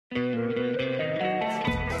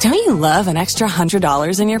Don't you love an extra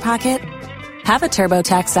 $100 in your pocket? Have a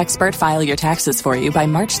TurboTax expert file your taxes for you by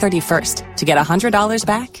March 31st to get $100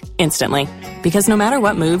 back instantly. Because no matter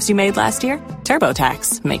what moves you made last year,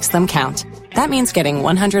 TurboTax makes them count. That means getting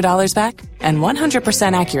 $100 back and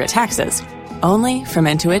 100% accurate taxes only from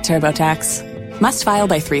Intuit TurboTax. Must file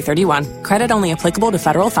by 3/31. Credit only applicable to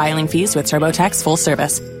federal filing fees with TurboTax full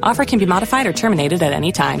service. Offer can be modified or terminated at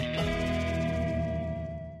any time.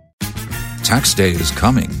 Tax day is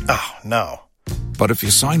coming. Oh, no. But if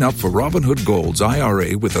you sign up for Robinhood Gold's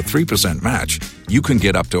IRA with a 3% match, you can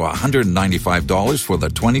get up to $195 for the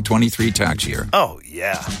 2023 tax year. Oh,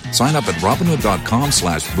 yeah. Sign up at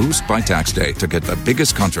Robinhood.com/boost by tax day to get the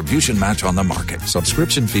biggest contribution match on the market.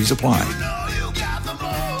 Subscription fees apply.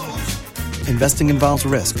 Investing involves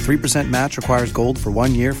risk. 3% match requires gold for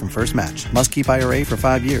 1 year from first match. Must keep IRA for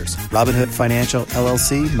 5 years. Robinhood Financial,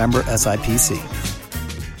 LLC, member SIPC.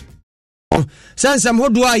 Sansam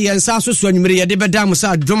hodwa yensa so so nwumire ye de beda mu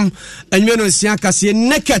sa dwom anweno nsia kase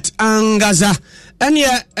naked angaza ene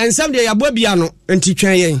ensam de yabo bia no enti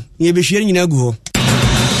twen yen ye behwe nyina gu ho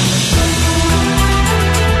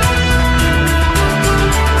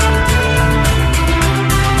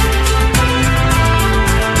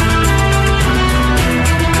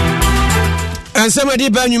ensam de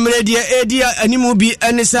ba nwumire de edia animu bi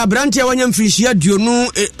ene sa brantia wanya mfirihia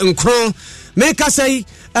duonu nkron me kasai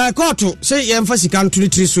koto say yemfa sika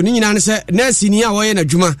ntulitiri so ni nyina ne se nurse ni a wo ye na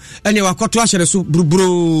dwuma ene wakoto ahyere so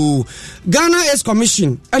buruburu Ghana Ace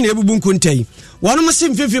Commission ene ebubu nkontai wono mo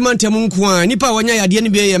sim fifi mantem nko a nipa wonya yade ne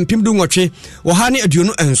be ye mpem du nwotwe wo ha ne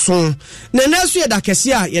aduonu enso na naso ye da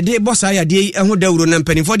kese a ye de bossa yade eho dawuro na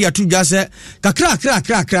mpanifo de atudwa se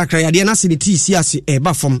kakra yade na se ne ti si ase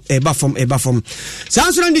eba fom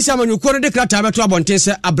sanso ndi se amanyukoro de krata beto abonten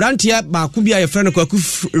se abrantia ba ku bia ye freno kwaku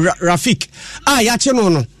Rafik a ya che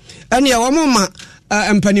no ene ya wo ma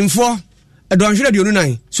mpanimfo edonhwere de onu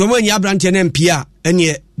nan so mo anya abrantia na mpia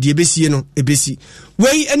ene de ebesie no ebesi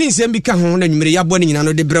wei ene nsem bi ka ho na nwumere yabo ne nyina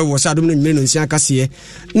no de brewo sa adom na nwumere no nsia kase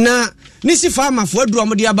na nisi farmer fo aduro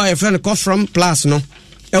mo de aba ye friend call from plus no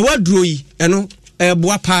e waduro yi eno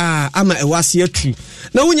boa pa ama e wase atu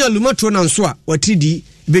na wonya lumatro na nso a watridi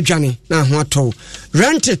bedwane na ho ato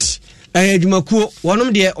rent it adwumakuo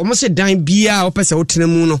wonom de omo se dan bia opese wotena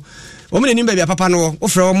mu no omo ne nimba bia papa no wo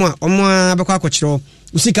frɛ omo a omo abekwa akɔkyerɛ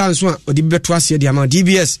usika nso a odi beto ase de ama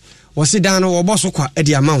DBS wosidan no wo boso kwa e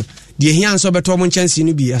de ama de hia nso beto omo nchansi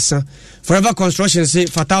no bi asa Forever Construction say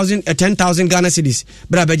for 10,000 Ghana cedis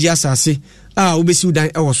bra baji asase a obesi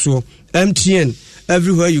udan e wo so MTN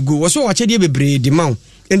everywhere you go wo so wache de bebre de ma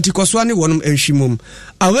enti koso ne wonum enhwimom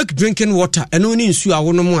awake drinking water eno ni nsu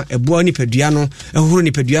awonom a eboa ni padua no ehoro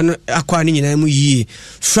ni padua no akwa ni nyina mu yie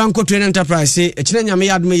Franco Train Enterprise ekire nyame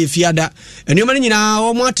yadom ye fiada enuma ni nyina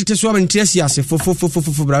wo mo atete so abantiasi ase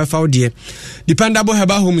fofofofofo bra fa wode dependable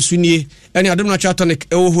heba home sunie ene adom na tonic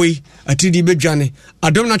ewo hoi atidi bedwane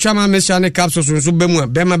adom na chama mesiane capsules so bemu a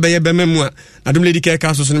bema beye bememu a adom lady care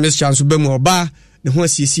capsules no mesiane so bemu oba ne ho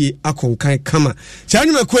asiesie akonkan kama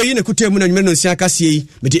sanwuma kwa yi ne kutemu na nwumere no nsia kase yi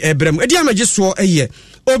mede ebrem edi amagye so eye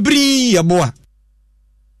obri yeboa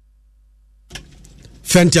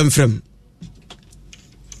Phantom from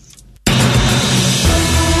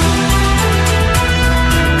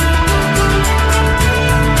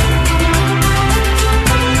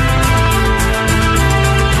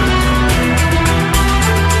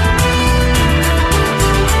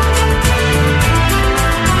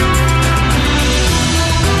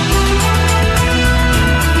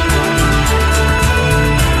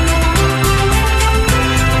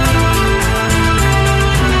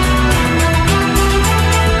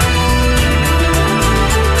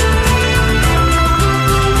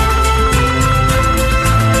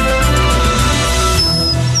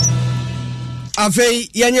afei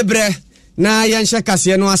yenye bre na yenhye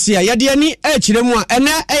kase no ase a yade ani akire mu a ene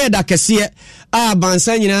eyeda kase a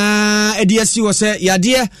bansa nyina edi asi wo se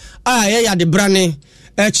yade a yade brane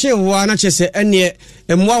echewa na chese ene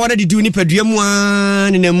emwa wada didi ni padua mu a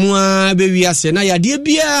ne na mu a be wi ase na yade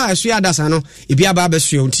bia aso yadasa no ebia ba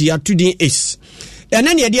beso nti atudin is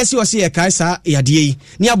ene ne yade asi wo se ye kaisa yade yi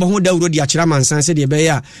ni aboho dawuro di akira mansan se de be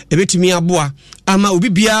ya ebetumi aboa ama obi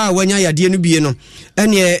bia wanya yade no bie no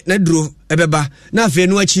ene na duro ebeba na afi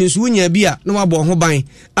no achi nso nya bia na wabo ho ban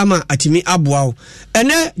ama atimi aboa wo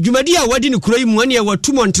ene dwumadi a wadi ne kuro yi mu ene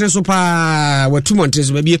watumo ntre so pa watumo ntre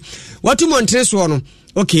so babie watumo ntre so no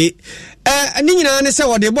okay ani nyina ne se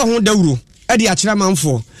wode bo ho dawuro ade akira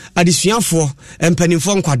manfo adesuafo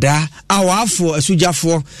empanimfo nkwada awafo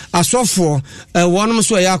asujafo asofo wonom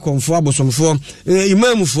so ya akonfo abosomfo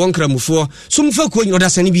imamfo nkramfo sumfa ko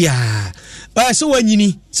nyodasane bia so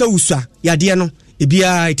wanyini so usua yade no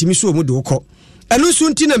ebia itimi so mu de wokɔ ɛno so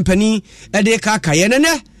nti na mpani ɛde kaka yɛ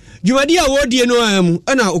nene dwumadi a wɔdie no amu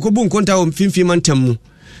ɛna okobu nkonta wɔ mfimfini mantam mu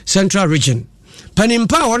Central Region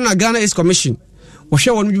panimpa a wɔn na Ghana Ace Commission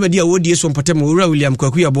wɔhwɛ wɔn dwumadi a wɔdie so mpatam owura William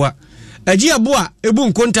Kwaku Aboa agye aboa ebu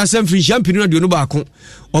nkonta samfiri championship no aduonu baako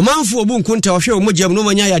ɔmanfo obu nkonta wɔhwɛ wɔn mogya mu no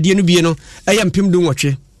manya yade no bie no ɛyɛ mpem do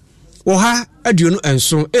nwɔtwe wɔ ha aduonu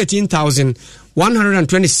enso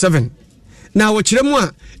 18,127 na wɔkyerɛ mu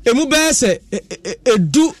a emu bɛɛ sɛ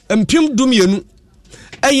edu mpem du mienu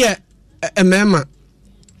ɛyɛ mmarima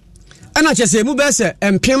ɛna kyɛ sɛ emu bɛɛ sɛ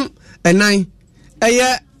mpem ɛnan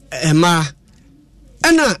ɛyɛ mmaa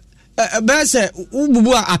ɛna bɛɛ sɛ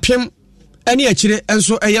ububu a apem ɛne akyire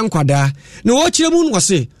enso ɛyɛ nkwadaa na wɔkyerɛ mu no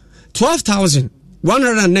wɔse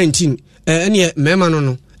 12,119 ɛne mmarima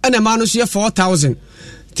no ɛna mmaa no so yɛ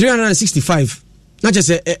 4,365 na kyɛ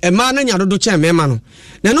sɛ ɛma na nya dodo kyɛn mɛma no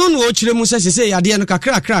na no wɔkyerɛ mu sɛ sɛ yadeɛ no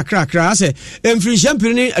kakra sɛ ɛmfiri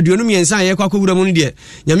championship ne aduonu miɛnsa a yɛkɔ akɔwura mu no deɛ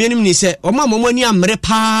nyame anim ni sɛ ɔma mɔmɔ ani amere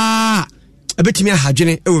paa ɛbɛtumi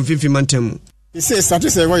ahadwene ɛwɔ mfimfini mantam mu sɛ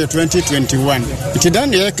status ɛwɔ yɛ 2021 nti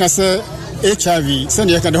dan deɛ yɛka sɛ HIV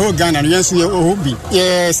sɛdeɛ yɛka the whole Ghana no yɛnso yɛ ɔhɔ bi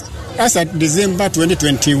yes as at December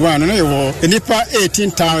 2021 no yɛwɔ nipa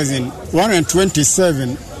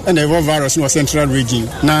 18,127 and the virus in the Central Region.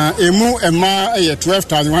 Now, emu ema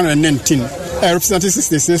 12,119, representing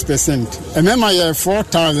 66%. Emema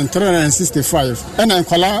 4,365, and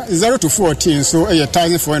Ankola 0 to 14, so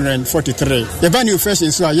 1,443. The brand new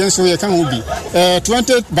fashion, so I so can be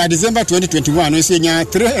 20 by December 2021. We see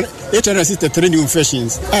 863 new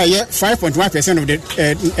fashions. 5.1% of the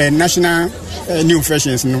national new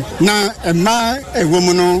fashions. Now, a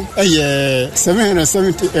woman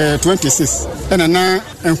 726, and now.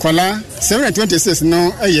 Nkwala 726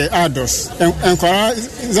 no adults Nkwala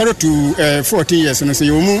 0 to 14 years no so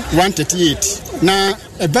yomu 138 na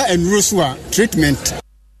eba enrosua treatment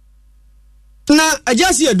na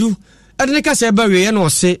ajasi adu adene ka se eba we na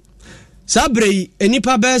ose sabrei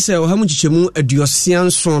enipa be se ohamu chichemu aduosia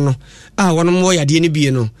nso no a wonom wo yade ne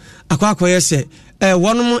bie no akwakoye se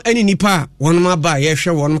wonom ani nipa wonom aba ye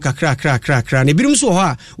hwe wonom kakra na birum so ho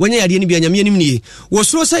a wonya yade ne bie nyame anim nie wo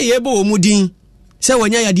so se ye bo omudin sɛ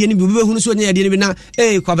wanya yadeɛ no bi bɛhunu so wanya yadeɛ no bi na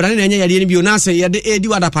kwabrane na anya yadeɛ no bi na sɛ yɛde edi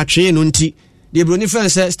wada patwe no nti de broni fan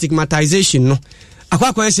sɛ stigmatization no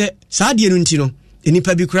akwakoye sɛ saa deɛ no nti no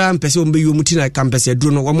enipa bi kura mpɛsɛ wɔn bɛyi wɔn ti na kampɛsɛ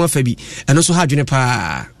duro no wɔn afa bi ɛno so ha adwene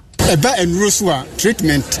paa eba enrosua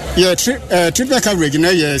treatment treatment coverage na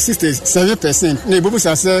 67% na ebobu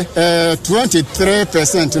sa sɛ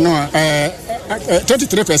 23% no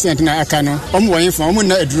 23% na aka no omo wɔn fa omo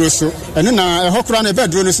na aduro so ɛno na ɛhɔ na eba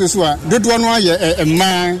aduro no so a dodoɔ no ayɛ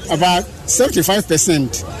ma about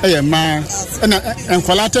 75% ɛyɛ ma ɛna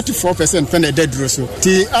nkwala 34% pɛ na ɛda aduro so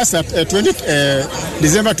ti as at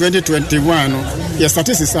December 2021 no yɛ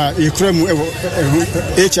statistics a yɛkura mu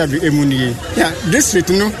HIV emu nie ya district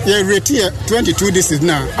no yɛ rate 22 districts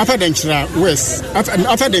na upper denchira west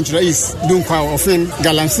upper denchira east dunkwa ofin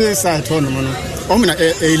galamsey side hɔ no no omna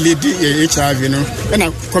lady HIV no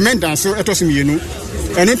na commander so etosom yenu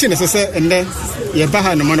eno nti na sɛ ende ye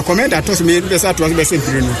baha no no commander etosom be sa to be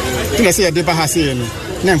sempire no ti na sɛ ye de baha sɛ no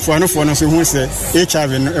na mfoanofo no so hu sɛ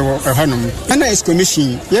HIV no ɛha no ana Ace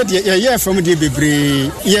Commission ye from the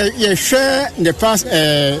bebre ye hwɛ the past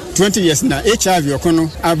 20 years na HIV okono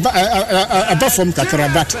aba from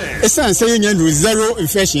kakrabat esan sɛ yenya no zero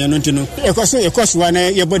infection no nti no ekoso wa na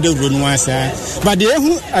ye bode ro no asa but de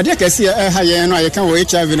hu ade kase ha ye no ayeka wo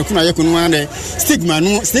HIV no kuna ye kunu na stigma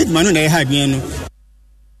no na ye ha bien no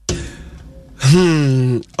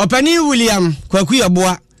Opani William Kwaku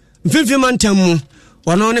Aboa mfimfini mantam mu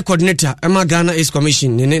ono ne coordinator Emma Ghana Ace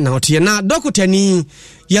Commission ne na otie na doctor ni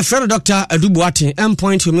ye friend Dr. Adubuate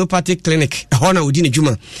Endpoint Homeopathic Clinic ho na odi ne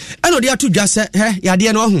dwuma eno de ato dwa se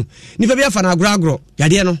yade no ho nipa bi afa na agragro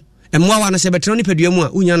yade no emmoa wa na se betro nipa dua mu a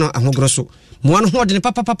unya no ahogro so moa no ho de ne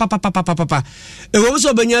papa ewo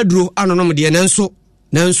so banya duro anonom de nanso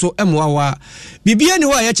emmoa wa bibia ni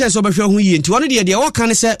ho a ye che so behwe ho yie nti wono de wo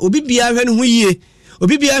kan se obi bia hwe ne ho yie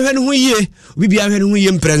obi bia hwe ne ho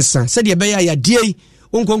yie mprensa se de be ya yade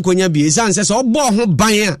onkonkonya bi esanse se obo ho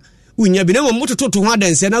ban a unya bi na mo mototo ho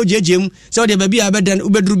adanse na ojejem se de ba bia abedan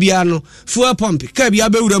ubeduru bia no fuel pump ka bia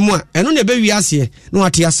bewura mu a eno na be wiase no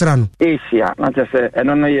ate asra no Asia na se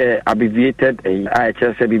eno no ye abbreviated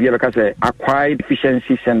IHS bibia beka se acquired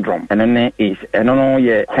deficiency syndrome eno ne is eno no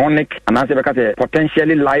ye chronic and se beka se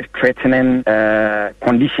potentially life threatening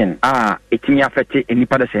condition etimi affect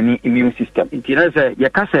enipa da seni immune system nti na se ye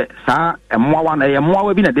ka se sa emmoa na ye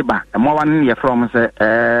moa bi na de ba emmoa ne ye from se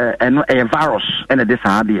eno a virus ene de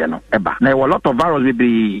sa de no eba na a lot of virus we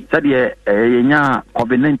be said yenya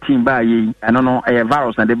COVID-19 ba yi eno no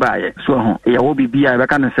virus na de ba ye so ho e wo bibia be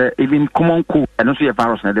kan say even common cold eno so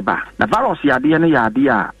virus na de ba na virus yade ne yade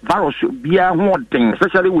a virus bia ho den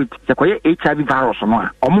especially with the HIV virus no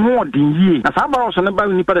a omo ho den yi na sa virus no ba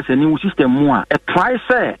ni pa de immune system mu a try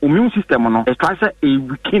say immune system no try say a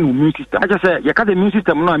weaken immune system I just say you ka the immune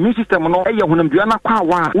system no e honam dua na kwa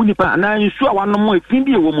wa unipa na nsu a wanom mo efin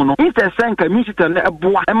bi ewo mu no instead senka immune system na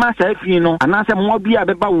eboa e ma sa efin no ana se mo bia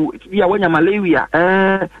beba wo bia wanya malaria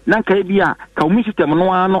na ka bia ka immune system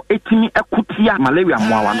no ano etimi ekutia malaria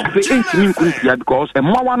mo awa no fe etimi nkuntia because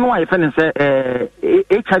mo awa no a fe say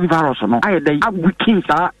HIV virus no aye dey weaken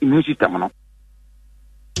sa immune system no.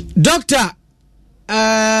 Doctor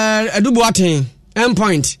Adubuaten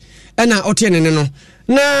endpoint ena otiene no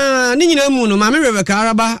na ni nyina mu no ma me Rebecca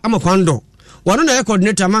Araba amakwando wano na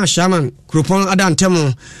coordinator ma Shaman Kropon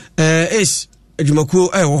Adantemo is adwumakuo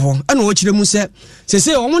wo ho ana wo kire mu se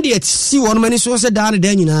wo de ati wo no mani so se da na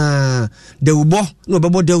da nyina da ubo na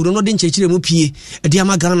obebo da uro no de nchekire mu pie ade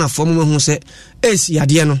ama Ghana fo mo hu se is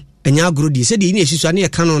yade no enya agro di se de ni esisu na ye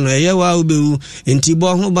ka no no ye wa obewu enti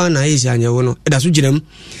bo ho ba na esi anyewo no da so ginam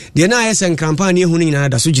de na ye sen campaign ye hu ni nyina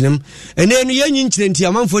da so ginam ene enu ye nyi nkyire enti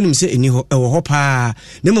amanfo nim se eni ho ewo ho pa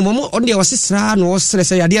ne momo on de wasesra no wosere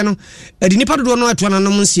se yade no edi nipa dodo no ato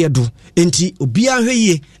nanom nse edo enti obia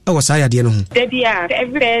hweye ewo sa yade no ho dia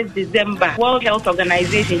every December World Health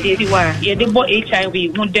Organization dey wa ye dey bo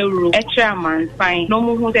HIV hu de ru chairman fine no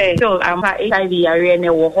mu hu say still am HIV yare ne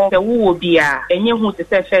wo ho se wo bia enye hu se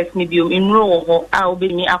first medium in row or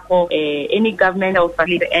be any government health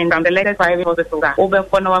facility and from the latest private hospital over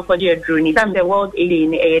for now for the journey some the world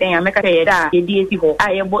in America da DSC ho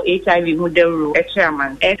ayebo HIV who the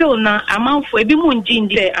chairman so na amount for ebi mu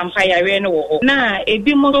njindi the empire no wo na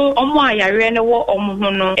ebi mu omo ayare no wo omo ho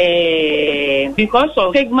no because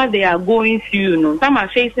of stigma they are going through no some are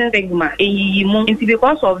facing stigma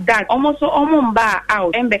because of that almost omo mba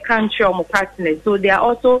out and the country omo partners so they are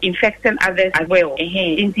also infecting others as well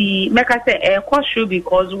the make I say question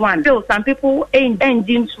because one still some people ain't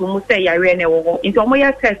to say yare ne wo into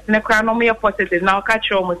omoya test ne kra no moya positive now catch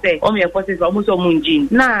omo say omoya positive almost omunjin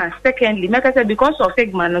na secondly make I say because of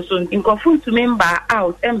stigma no so in confirm to member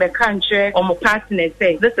out and the country omo partner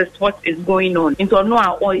say this is what is going on into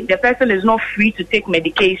no the person is not free to take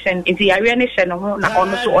medication into yare ne she no na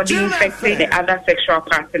ono so or infect the other sexual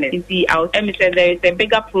partners into out and say there is a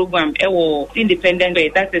bigger program independent way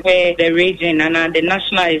that is where the region and the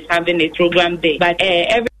national is having a program there but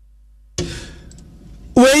every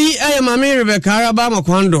we Mami Rebecca Araba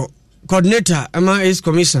Makwando coordinator ama is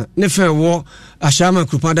commissioner ne fe wo Ashama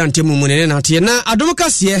Krupada Ntemu munene na tie na adom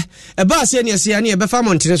kase e ba se ne ase ne e be fa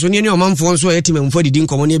montene so ne omanfo nso e timemfo didi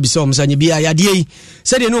nkomo ne bisa omsanye bia yade yi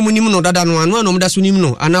se de no munim no dada no anu no mda so nim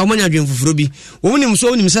no ana omanya dwemfufuro bi wo munim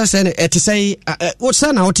so wonim se ne etesai wo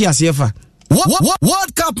se na wote ase fa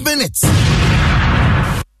World Cup minutes.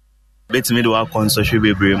 Bet me do akon so hwe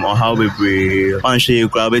bebre or how bebre an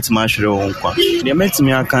hwe kura bet ma hwere won kwa de met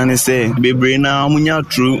me aka ne say bebre na amunya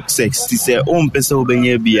true sex ti say o mpese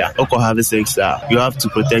obenya bia o ko have sex you have to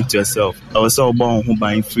protect yourself also born who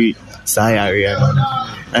by free say area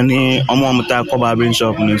ani omo mta ko barber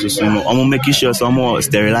shop no so no omo make sure so omo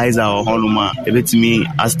sterilizer or honuma e bet me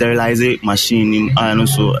a sterilizer machine and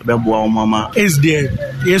so bebo mama is there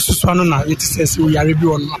yesu so no na it says we are be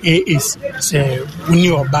on is say uni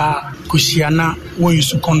oba kushiana won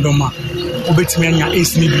use condom obetimi anya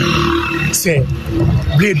is ni bi say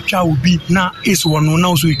blade twa obi na is wono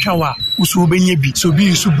na so twa wa uso obenye bi so bi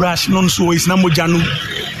use brush no so is na moja no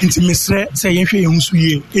nti mesre say yenhwe yehu so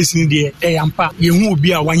ye is ni de yampa yehu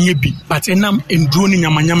obi a wanye bi but enam endro ni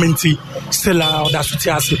nyamanyama nti still that suti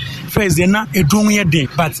ase first na edron ye de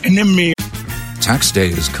but eneme. Tax day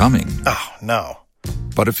is coming. Oh no.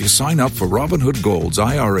 But if you sign up for Robinhood Gold's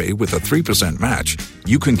IRA with a 3% match,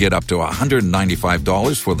 you can get up to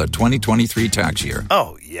 $195 for the 2023 tax year.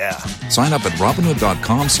 Oh, yeah. Sign up at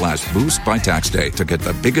Robinhood.com/boost by tax day to get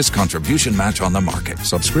the biggest contribution match on the market.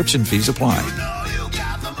 Subscription fees apply.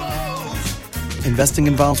 Investing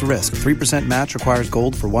involves risk. 3% match requires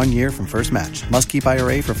gold for 1 year from first match. Must keep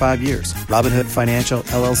IRA for 5 years. Robinhood Financial,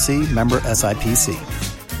 LLC, member SIPC.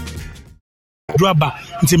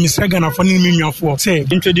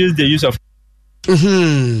 Introduce the use of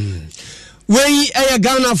wei ɛyɛ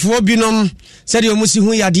Ghana for binom sɛde omusi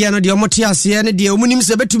hu yadeɛ no de omote ase ne de omunim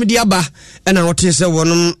sɛ betumi de aba ɛna wote sɛ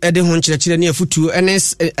wonom ɛde ho nkyerɛkyerɛ ne afutu ɛne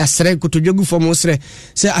ɛsrɛ kotodwagu fo mo srɛ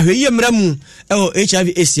sɛ ahwɛyie mmra mu ɛwɔ HIV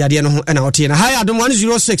AIDS yadeɛ no ho ɛna wote na hi adom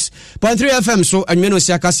 106.3 FM so anwene no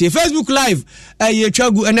sia kase Facebook live ɛyɛ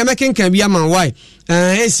twagu ɛna mekenkan bi ama why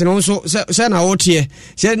esi no so sɛ na wote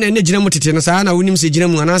sɛ ne gyina mu tete no saa na wonim sɛ gyina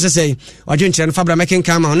mu ana sɛ sɛ wadwenkyerɛ no fabra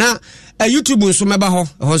mekenkan ma na YouTube nso meba hɔ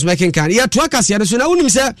ɛhɔ nso mekenkan yɛ to akase no so na wonim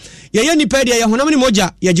sɛ yɛyɛ nipa de yɛ honam ne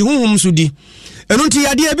mogya yɛgye honhom so di ɛno nti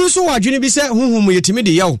yadeɛ bi nso wadwene bi sɛ honhom yɛtimi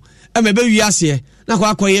de yaw ɛma bɛwi aseɛ na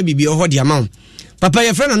akɔyɛ bibi ɔhɔ de ama wo papa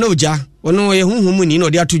yɛ frɛ na ogya ɔno yɛ honhom ni na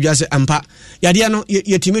ɔde ato dwa sɛ ampa yadeɛ no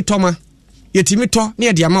yɛtimi tɔma yɛtimi tɔ ne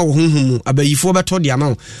yɛde ama wo honhom mu abayifoɔ bɛtɔ de ama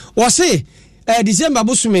wo wɔse December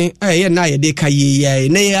bosume yɛ na yɛ de kaye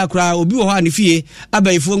na yɛ akura obi wɔ hɔ a ne fie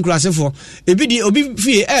abayifoɔ nkurasefo ebi di obi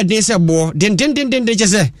fie den sɛ boɔ den kyɛ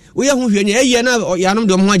sɛ woyɛ ho hwɛ ne ɛyɛ na yanom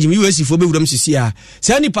de ɔmo ho agye US fo bewuram sisi a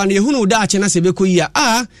saa nipa no yɛhunu da akye na sɛ bɛkɔ yi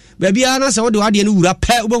a baabi a na sɛ wode wadeɛ no wura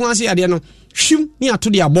pɛ wobɛho ase adeɛ no hwim ne ato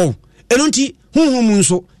de abɔ ɛno nti honhom mu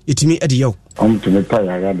nso yɛtumi de yɛw ɔmtumi tɔ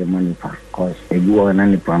yɛyɛ de ma nipa cause ebi wɔ na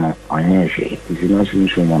nipa no ɔnyɛ hwɛ ɛsi no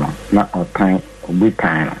sunsun mu no na ɔtan obi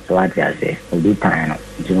tan no so what I say obi tan no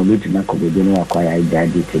nti obi tumi akɔ baabi no akɔyɛ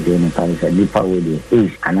agyaade tɛdeɛ nipa no sɛ nipa wɔ de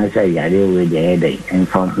is anaasɛ yare wɔ de ɛyɛ dɛ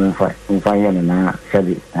mfa yɛ no na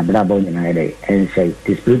sɛbi abrabɔ nyinaa yɛ dɛ ɛnsɛ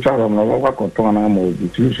the spiritual realm no wɔkɔtɔn no ama obi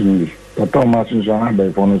sunsun bi tɔtɔ ma sunsun na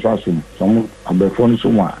abɛɛfo no so asom sɔmo abɛɛfo no so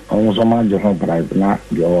mu a ɔmo so ma gye ho prize na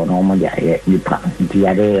deɛ ɔwɔ na ɔmo de ayɛ nipa nti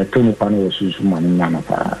yare ɛtɔ nipa no wɔ sunsun ma no nya no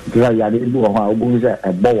paa nti yare bi wɔ hɔ a wobɛhu sɛ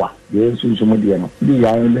ɛbɔ wa deɛ sunsun mu deɛ no bi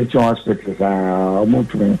yare bɛkyi hospital saa ɔmo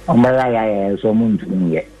tumi ɔmo yɛ so ɔmo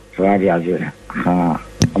ntumi yɛ so ade azɛ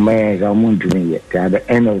ɔmo yɛ sɛ ɔmo ntumi yɛ te at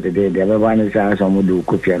the end of the day deɛ bɛba ne sɛ asɛ ɔmo de wo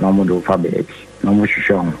kofia na ɔmo de wo fa baabi na ɔmo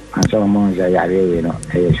hwehwɛ ho ansɛ ɔmo sɛ yare wei no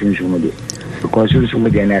ɛyɛ sunsun mu deɛ because sunsun mu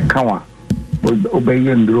deɛ na ɛka wa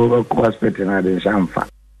obɛyɛ nduro bɛkɔ hospital na de nsa mfa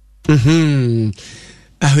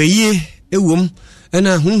ahwɛyie ɛwom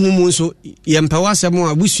ɛna honhom mu nso yɛmpawa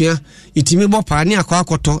asɛm a busua yɛtumi bɔ paa ne akɔ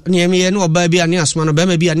akɔtɔ ne yɛmeyɛ ne ɔbaa bi a ne asoma no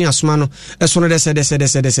bɛrima bi a ne asoma no ɛso no dɛsɛ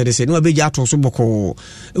ne wabɛgya atɔ so bɔkɔɔ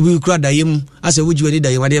bi kura dayɛ mu asɛ wogyi wani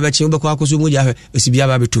dayɛ wadeɛ bɛkye wobɛkɔ akɔ so mu gya hwɛ ɛsibia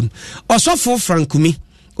ba bɛtom ɔsɔfo Frankumi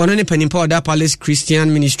ɔno ne panimpa ɔda Palace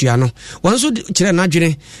Christian Ministry ano wɔn nso kyerɛ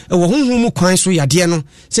n'adwene wɔ honhom mu kwan so yadeɛ no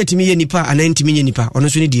sɛ timi yɛ nipa anaa ntimi yɛ nipa ɔno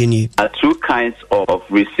nso ne die nie two kinds of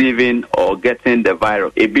receiving or getting the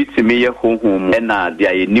virus ebi timi yɛ honhom ɛna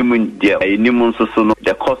deɛ yɛnim nso so no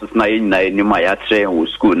the courses na yɛ nyinaa yɛnim a yɛakyerɛ wɔ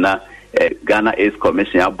school na Ghana AIDS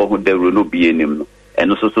Commission abɔ ho dawuro no bi yɛnim no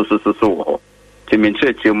ɛno so wɔ hɔ timi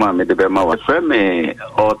nkyerɛkyerɛ mu a mede bɛma wɔ frɛ me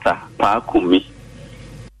Alta Paakumi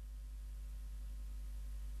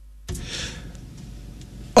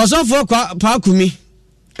ɔsɔfoɔ Paakumi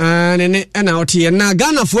ne ɛna ɔteɛ na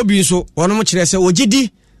Ghanafoɔ bi nso wɔnom kyerɛ sɛ wɔgyedi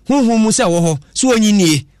honhom mu sɛ wɔ hɔ so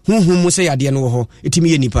wɔnyinie honhom mu sɛ yadeɛ no wɔ hɔ ɛtumi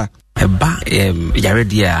yɛ nipa ɛba yare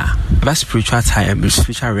deɛ a ɛba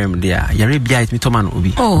spiritual realm deɛ a yare bia ɛtumi tɔma no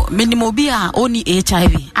obi menim obi a ɔni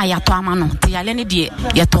HIV a yɛatɔ ama no nti yale ne deɛ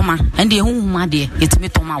yɛtɔma ɛnde honhom adeɛ yɛtumi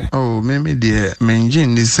tɔma wo meme deɛ mengye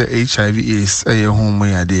ndi sɛ HIV AIDS ɛyɛ honhom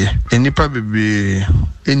yadeɛ nnipa bebree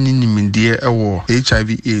ɛni nimdeɛ ɛwɔ HIV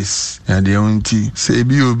AIDS yadeɛ ho nti sɛ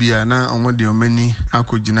ebi obi a na ɔmo de ɔmani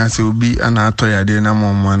akɔgyina sɛ obi ana atɔ yadeɛ na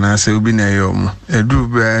mɔmɔ anaasɛ obi na ɛyɛ ɔmo ɛduru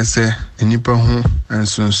bɛɛ sɛ nipa ho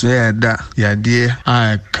nsonso ɛda yadeɛ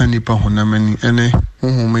a ka nipa honam ani ɛne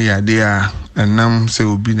honhom yadeɛ a ɛnam sɛ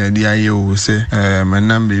obi na de ayɛ wo sɛ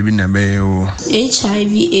manam beebi na bɛyɛ wo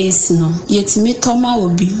HIV AIDS no yɛtumi tɔma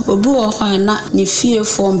obi wɔ hɔ a na ne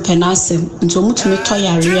fiefoɔ mpɛ n'asɛm nti ɔmutumi tɔ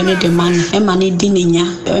yareɛ ne de ma no ɛma ne di ne nya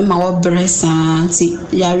ɛma wɔbrɛ saa nti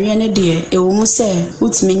yareɛ ne deɛ ɛwɔ mu sɛ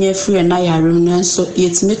wotumi nya firi na yareɛ no nso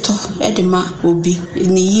yɛtumi tɔ ɛde ma obi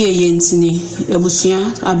ne yie yɛ ntini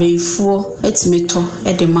abusua abayifoɔ ɛtumi tɔ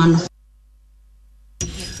ɛde ma no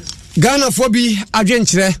Ghanafoɔ bi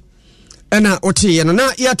adwenkyerɛ ɛna ɔteɛ no na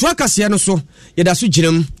yɛto akaseɛ no so yɛda so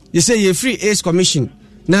gyinam yɛsɛ yɛ free AIDS Commission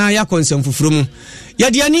na yɛakɔ nsɛm foforo mu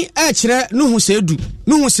yɛde ani ɛkyerɛ nuhu sɛ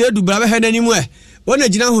edu bra bɛhɛ n'anim wɔn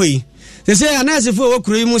gyina hɔ yi sɛ anasefo wɔ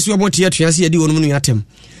kuro yi mu si wɔn te atua se yɛde wɔn mu no yatem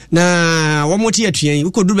na wɔn te atua yi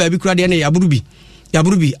wokɔduru baabi kura deɛ ne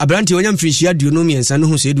yaburubi abrante wɔnya mfirihyia duono miɛnsa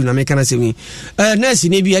nuhu sɛ edu na meka na sɛmi nurse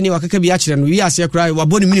ne bi ani wakaka bi akyerɛ no wi ase kura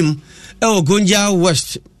wabɔ ne minim ɛwɔ Gonja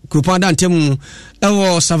West Kurupanda ntemu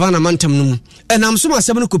ɛwɔ Savannah mantam no mu ɛnam so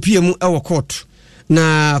asɛm no kopie mu ɛwɔ court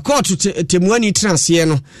na court temuani transie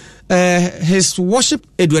no his worship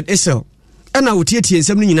Edward Essel ɛna otietie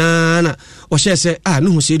nsɛm no nyinaa na ɔhyɛ sɛ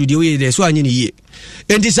nuhu sɛ edu deɛ wɔyɛ dɛ so anye ne yie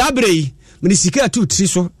enti saa bere yi mede sika atu tri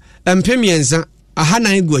so mpemienza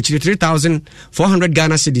ahana egu akire 3400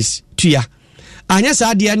 Ghana cedis tuya anya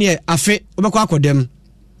saa de ne afe obekọ akodem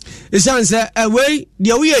esanse away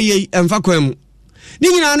de oyeye emfa kwam ni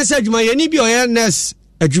nyina ne sa adwuma ye ni bi oye nurse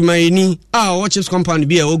adwuma ye ni o chips compound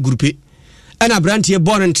bi o groupe ana brantie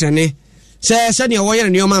born entrene se ne wo ye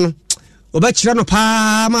ne yoma no obekira no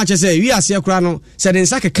pa ma che se wi ase akura no se den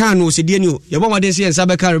sake kan no se die ni o ye bo wade se ensa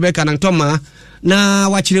beka Rebecca na ntoma na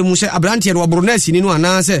wachire mu se abrantie no obro nurse ni no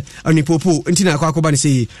ana se anipopo ntina akwa ne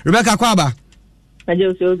se Rebecca akwa ba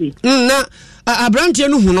ajo se obi na abrantie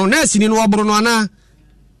no hu no nurse ni no obro no ana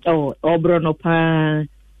obro no pa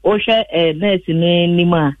o hwe nurse ni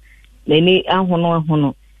ma ni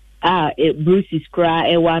ahono Bruce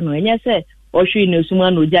cry ewa no enye se o hwe no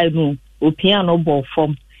suma no jai no opia no bo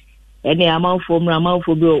form ene amanfo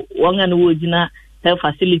bi wonga no wogina health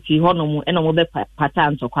facility hono mu ena mo be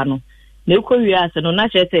pata ntokwa no na ekowi ase no na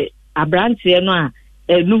chete abrantie no a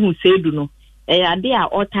nuhu sedu no ade a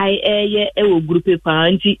otai ewo group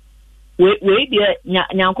parenti we de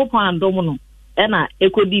nyankopon andom no ena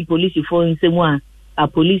ekodi police for nsemu a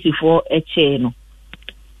police for eche no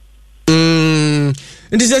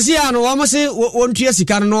ndi sesi ano wa mo se wontua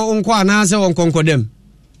sika no nko ana se won konkodem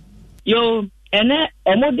yo ene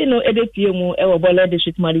omode no edepie mu ewo Bola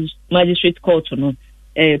District Magistrate Court no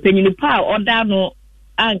penyini pa order no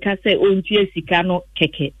anka se ontua sika no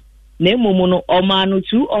keke na emomu no oma no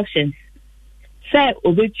two options se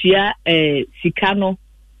obetua sika no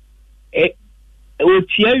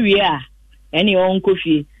otua wie a ene onko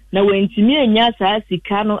fie na wentimi anya saa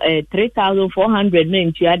sika no 3400 na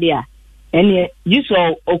ntua de a ene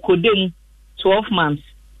jiso okodem 12 months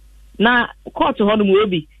na court ho no mu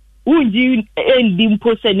obi unji endi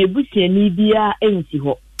mposa ne busiani bia ensi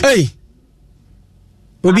ho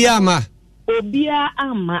obia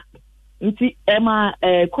ama nti ema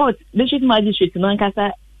court district magistrate no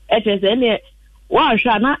nkasa etese ne wa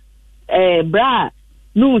hwa na bra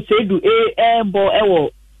no sedu bo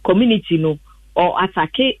ewo community no o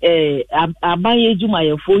atake abanye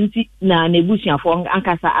jumayefo nti na nebusiafo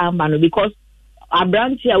ankasa ama no because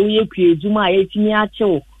abranti a we kue juma yetimi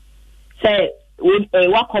achewo say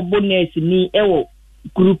wakobo nurse ni ewo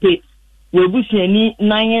groupe webusiani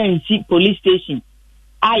 9 police station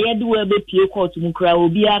ayede we be pie court mu kra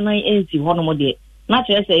obi a 9 hono mo de na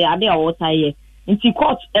chere say ade a wotaye nti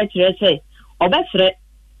court chere say obefre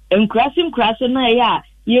enkrasim na ya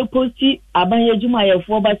ye posti abanye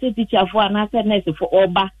jumayefo ba se teacherfo anase nurse fo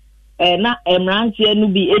oba na emrantie no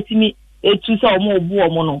bi etimi etu se omo obu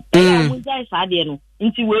omo no mo jai sa de no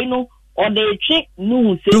nti we no o de check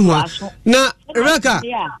nuhu se aso na Rebecca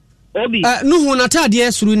obi nuhu na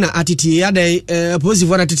tade suru na atiti ya de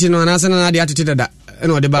positive na atiti no anase na de atiti dada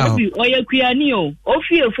eno de ba ho obi oyekuani o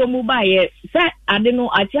ofie fomu ba ye se ade no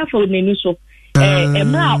atiafo nenu so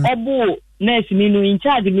emra obu nurse mi no in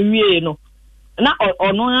charge mi wie no na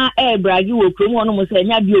ono ha bragi wo krom ono mo se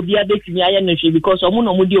nya bi obi abetimi aye no hwe because omo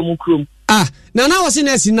no mo di omo krom na wasi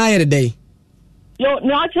nurse na ye dey yo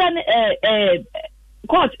no achen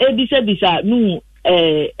court bisa nu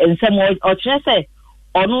ensem o chere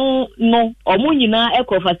ono no omo nyina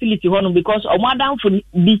eco facility hono because omo adamfo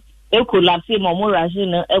bi collapse mo rush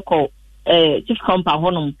na eco chief compound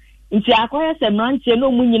hono nti akoye se mrantie no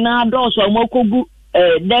omo nyina dọọsọ omo kogu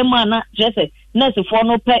dema na chere nurse for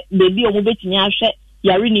no pe baby omo betimi ahwe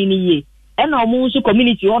yare ni ye ena omo nso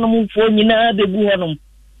community hono mo fo nyina bebu hono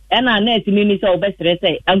ena nurse ni se obesere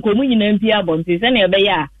se ankomu nyina mpi abonti se na ebe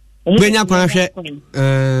ya gbenya kwa ahwe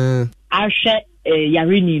ahwe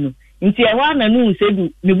yare ni no nti ewa na nu sedu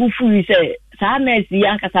ne bufu se saa nurse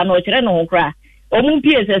ya nkasa na okere no ho kra omu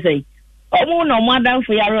pie sese omu na omu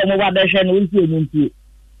adanfo yare omu badahwe no nti omu pie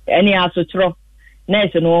eni asotro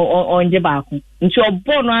nurse no onje baako nti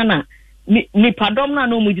obo no ana ni padom na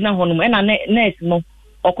no mu gina ho no ena nurse no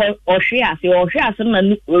ohwe ase na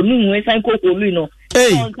nu esan kokolu no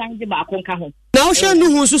onje baako nka ho na o hwe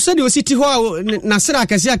nuhu so se de ositi ho na sira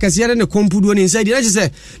akase ne kompudo ni inside na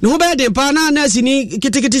se ne ho be de pa na nurse ni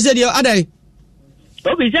kitikiti se de adai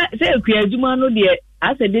obi se ekua adwuma no de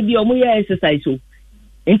ase de bi omo ya exercise o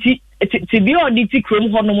nti ti bi oditi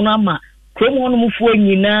krom ho no ama krom ho no mu fu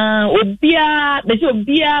nyina obia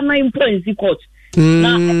na impress court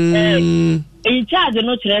na in charge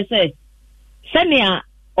no chere se senia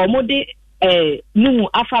omo de nuhu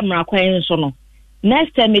afa mra kwan so no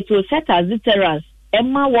next time it will set as deterrence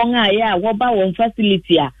emma won aya wo ba won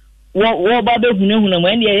facility a wo ba be hunahuna mo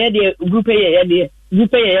ene ye group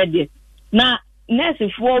ye na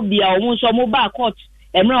nurse for bia omo so mo ba court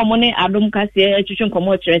emra omo ne adom kase atwetwe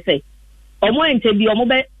komo chere say omo ente bi omo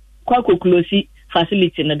be kwa close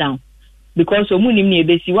facility no down because omu nim ne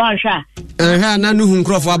ebesi wan hwa na no hu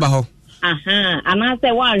nkrofo aba ho ana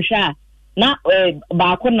say wan hwa na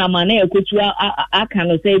ba ko na ma na ekotu aka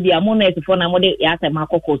no say bia mo na etfo na mo de ya say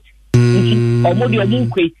makokot nti omo de omu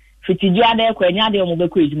nkwe fitiju ada ekwanya de omo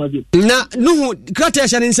bekọ ejuma bi na no hu krata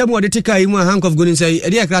hya ne nsam wo de tika yi mu hank of gonin say e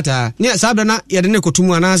de krata ne sabra na ye de ne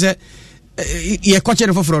kotumu ana say ye koche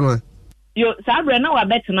ne foforo no yo sabra na wa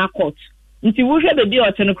bet na court nti wo hwe bebi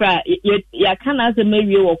o tene kra ya kana se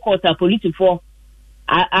mawie wo court a police for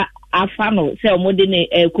afa no say omo de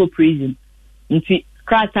ne ko prison nti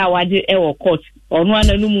krata waje e wo court onu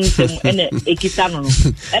ananu mu nsem ene ekita no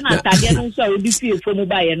ena tade no so odi fie fo mu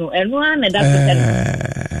baye no enu an da se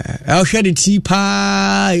I hwe de ti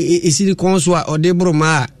pa esiri konso a ode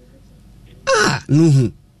broma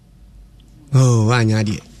nuhu anya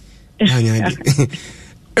de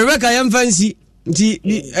Rebecca yam fancy nti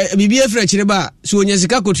bibi efra chire ba so onya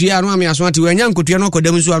sika kotua anu ame aso ate wanya nkotua no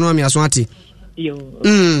kodam so anu ame aso ate yo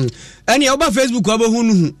ani oba Facebook oba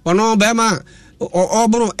nuhu ono ba ma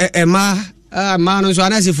obro ema ma no so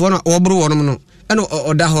anase fo no obro wonom no eno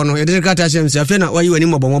oda ho no yede kata shemse afi na wayi wani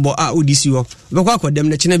mobomobo odisi wo bekwa kodam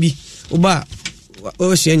na china bi oba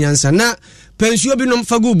o hye nyansa na pensuo bi nom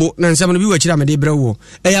fagubo na nsam no bi wachira mede brewo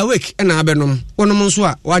eya week na abenom wonom nso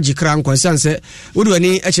a waji kra nkwansan se wodi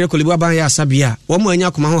wani akire kolibu aban ya asabia wo mo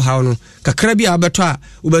anya koma ho hawo no kakra bi abeto a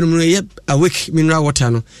ubanum no ye a week mineral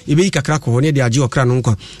water no ibe kakra ko ne de age okra no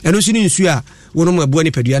nkwa eno so ni nsu a wonom abu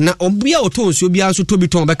ani padua na ombia oto nsu bia nso tobi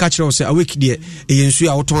ton be ka kire wo se a week de eye nsu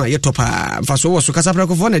a woton a ye topa mfaso wo so kasapra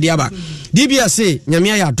ko fo na de aba dibia se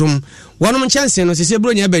nyamia ya dom wonom chance no se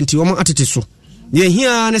bro nya benti wo atete so ye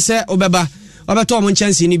hia ne se obeba obeto mo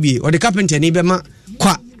chance ni bie o de carpenter ni be ma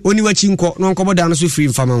kwa oni wachi nko no nko boda no so free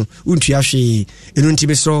mfama untu ahwe enu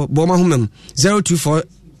ntime so bo ma homam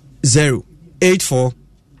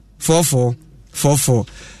 0240844444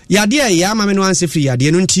 yade ya ma me no anse free yade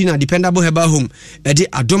enu nti na dependable herbal home e de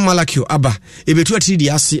Adom Malakio aba ebetu atridi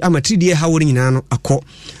ase ama 3D ha wori nyina no akọ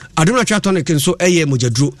Adom na tonic nso eye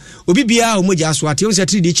mojaduro obi bia o moja aso ate onse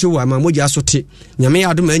 3D chiwa ama moja aso te nyame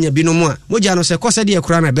Adom anya bi no mu a moja no se kose de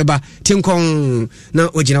ekura na beba tinkon na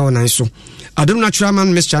ogina wonan so Adom natural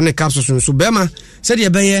man mixture ne capsules nso bema se de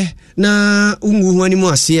beye na ungu hu ani mu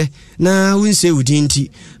ase na wunse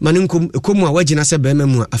udinti manunkom ekomu a wagina se bema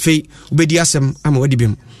mu afei obedi asem ama wadi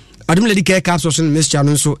bem Adom lady care capsules ne mixture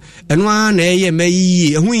nso eno a na eye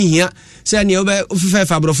mayi ehu hia se ne obe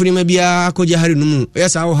ofefa abrofo ni ma bia akoje hari no mu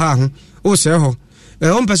yesa wo ha ho o se ho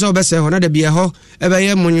o mpese obe se ho na de bia ho ebe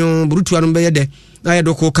ye munyo brutu anu be ye de na ye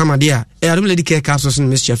doko kamade a Adom lady care capsules ne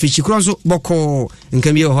mixture fichi kronso boko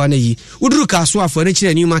nkan bia ho na yi uduru ka so afo na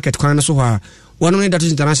kire new market kwan no so ho a one of that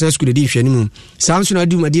international school de hwe ni mu Samson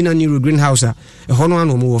Adu Madina New Greenhouse a ho no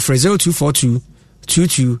anu mo wo 0242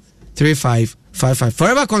 223555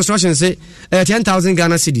 Forever Construction say 10,000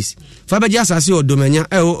 Ghana cedis. Fiber just as your domania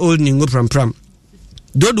old ningo pram.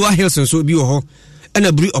 Dodua Hills and so be ho and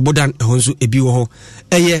a bri obodan honso e bi ho.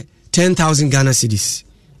 10,000 Ghana cedis.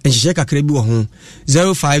 And she check a krebi home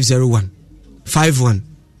 0501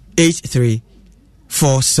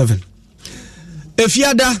 518347. If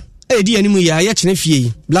yada di animu ya chene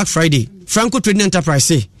fie Black Friday Franco Trading Enterprise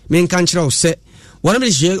say men kan kire say one of the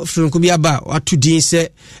share Franco bi aba watu din say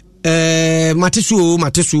matesu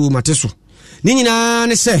ni nyina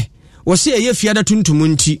ne se wo se eye fiada tuntum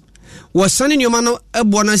nti wo sane nyoma no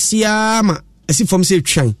ebo na sia ma asifom se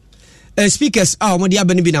twan speakers mo de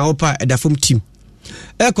abani bi na opa edafom team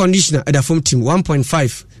air conditioner edafom team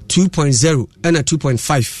 1.5 2.0 and a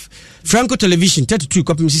 2.5 Franco television 32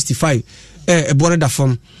 copy 65 ebo na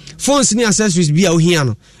dafom phones ni accessories bi a ohia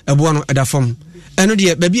no ebo no edafom eno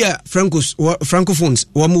de baby a francophones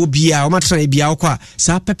wo mo bia wo matran bia wo kwa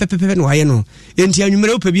sa pepepepe no aye no enti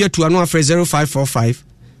anwumere opa bi atu anu afre 0545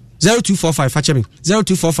 0245 fachemi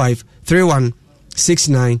 0245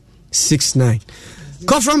 316969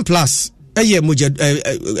 Cofran Plus eye moja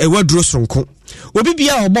wadro sonko obi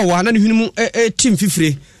bia obo wa na ne hwinimu team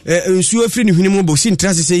fifire nsuo afiri ne hwinimu bo sin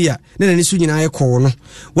trase se ya na ne su nyina aye ko no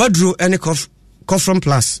wadro ene Cofran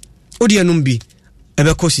Plus odi anum bi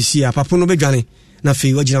ebe ko sisi a papo no bedwane na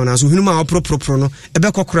fei wagina na so hwinimu a propro no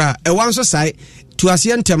ebe kokora e wanso sai tu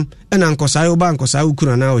ase ntem na nkosai oba nkosai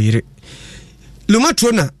ukura na oyire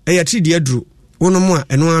lumatrona eya tridi aduru wono mu a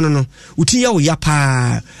eno ano no uti ya wo ya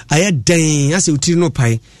pa aye den ase uti no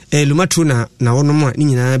pai lumatrona na wono mu a ni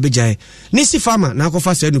nyina bejae ni si farmer na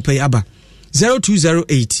akofa sa enu pai aba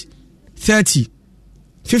 0208 30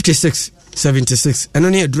 56 76 eno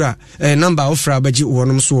ne adura number ofra baji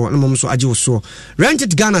wonom so na mom so age wo so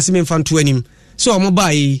rented Ghana se memfanto anim so omo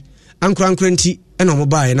bai ankranti ena omo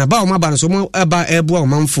bai na ba omo ba no so omo eba ebo o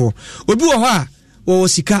manfo obi wo ho a wo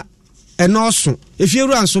sika ɛnɔɔso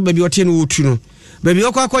efiewura nso baabi ɔte no wɔtu no baabi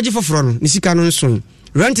ɔkɔ akɔgye foforɔ no ne sika no nso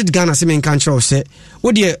rented Ghana sɛ menka nkyerɛw sɛ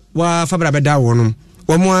wodeɛ wafa bra bɛda wɔ no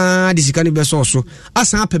wɔn a de sika no bɛsɔɔ so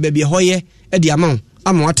asan apɛ baabi ɛhɔ yɛ ɛde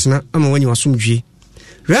ama watena ama wanyi wasomdwie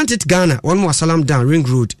rented Ghana wɔn wa Salam Down Ring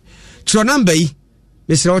Road kyerɛ number yi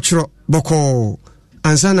mesrɛ wɔkyerɛ bɔkɔɔ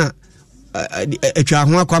ansa na atwa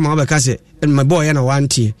ho akɔ ama wɔbɛka sɛ mabɔɔ yɛ na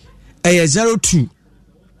wanteɛ ɛyɛ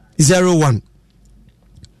 0201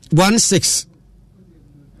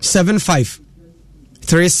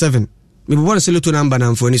 167537 mebɔbɔ no sɛ loto number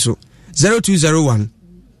na mfoni so 0201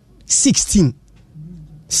 16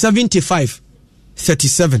 75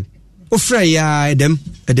 37 ofra ya edem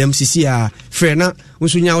sisi ya frɛ na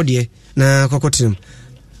nso nya wo de na kokotem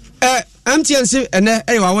MTN se ene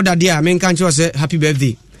wa wo dade a menka nche wo se happy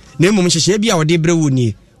birthday na emom hyehye bia wo de brɛ wo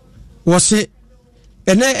nie wo se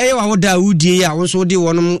ene wa wo da wo die ya wo nso de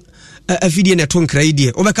wonom afidie na to nkra yi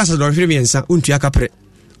die wo bɛka sa dɔhwere miensa untua kapre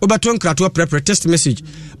wo bɛto nkra to prepare test message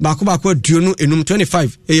baako aduonu enum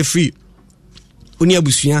 25 eye free oni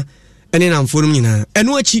abusua ene na mfonum nyina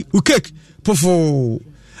eno achi wo cake pofo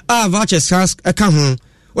vouchers has aka ho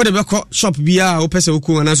wo de bɛkɔ shop bia wo pese wo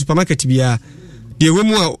ko na supermarket bia de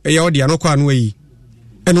wemu a ɛyɛ wo de anokɔ ano yi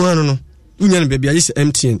eno ano no unya no baabi ayi se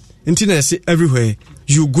MTN nti na se everywhere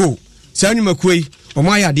you go sa nyuma koi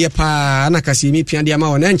omo aya de pa na kase mi pia de ama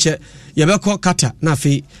wo na nche ye bɛkɔ kata na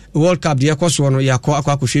fe World Cup de yakɔ so no yakɔ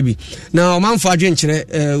akɔhwɛ bi na ɔmanfo adwen kyerɛ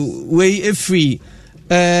we free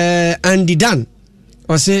Andy Dan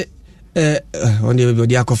ɔse on the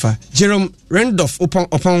baby akofa Jerome Randolph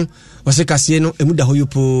upon ɔse kase no emu da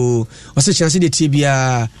hoyopo ɔse chance de tie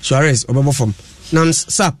bia Suarez ɔbɛbɔ fam nan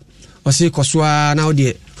sap ɔse kɔsoa na wo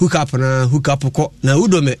de hook up kɔ na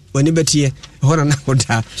udome wani betie hɔ na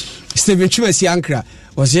hoda Steven Chumasi Ankra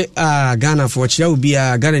ɔse Ghana for kyerɛ obi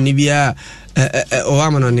Ghana ni bia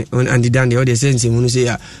ɔwamano ne Andy Dan ɔde sense mu no se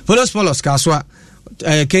ya Polos kaswa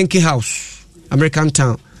Kenke House American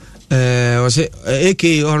Town ɔse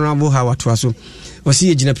AK Honorable Howard Twaso ɔse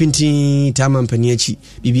yɛgyina pinti tama mpani achi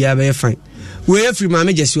bibia bɛyɛ fine we free ma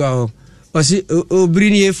megesi wa ɔse obiri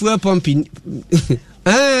ni efu pumpi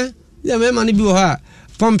ya mema ne bi wɔ ha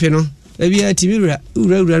pumpi no ebia timi ura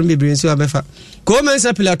no bebre nso abefa ko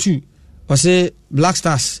mensa pillar 2 ɔse Black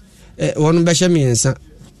Stars wɔn bɛhyɛ miensa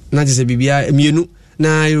na je se bibia mienu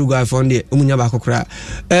na Uruguay fonde omunya ba kokora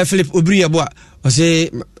Philip obiri yabo a ɔse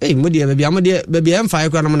modie baabi amfa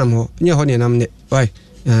ekwa nam nam ho nye ho ne nam ne why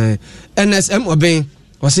NSM oben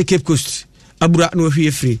ɔse Cape Coast abura na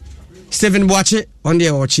ohwie free Stephen Boache on the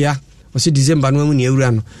ochia ɔse December no mu ne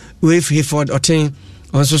awura no we free for oten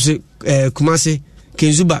ɔnso se Kumasi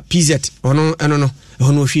Kenzuba PZ ɔno ɛno no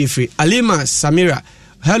ɛho no ohwie free Alima Samira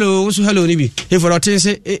hello ni bi he for oten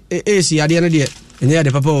se si ade no de enye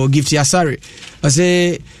de papa o gift ya sorry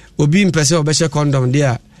ɔse obi mpese obɛhye condom de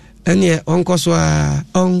a ɛne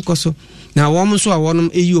ɔnkɔso na wɔn so a wɔnom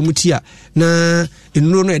eyi omuti a na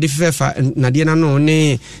enuro no yɛde fɛfa nadeɛ na no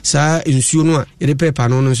ne saa nsuo no a yɛde pepa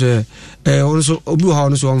no no so ɔnso obi wɔ ha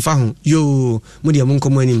no so ɔmfa ho yo mu deɛ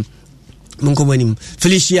monkomo anim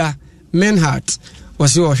Felicia Menhart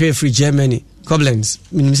wɔse wɔhwɛ free Germany Koblenz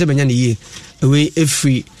minim sɛ bɛnya ne yie away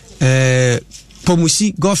free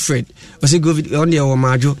Pomusi Godfred wɔse Covid on deɛ wɔ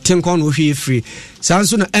maadwo tenkɔn no wɔhwɛ free saa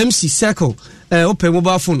nso na MC Circle open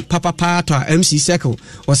mobile phone papa to MC Circle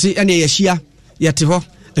wɔse ɛne yɛhyia yɛte hɔ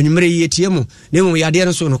anwumere yi etie mu na mu yade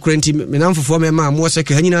no so no kurenti menamfofo mema mo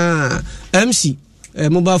Circle hanyina MC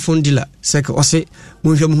mobile phone dealer Circle wɔse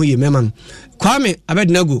monhwɛ mu yɛ mema no Kwame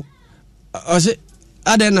Abednego wɔse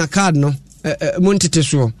adena card no montete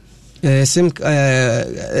so sim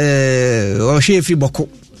wɔhwɛ free bɔko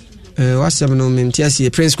wasɛm no memtiasie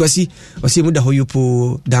Prince Kwasi ɔse mu da hɔ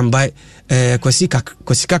yupo dambai Kwasi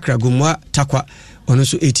kakra gumwa takwa ɔno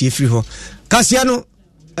so etie free hɔ kasia no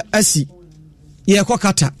asi yɛkɔ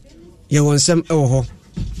kata yɛwɔ nsɛm ɛwɔ hɔ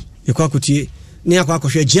yɛkɔ akotie ne yɛkɔ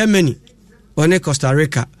akɔhwɛ Germany ɔne Costa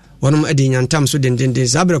Rica wɔnom ɛde nyantam so dendenden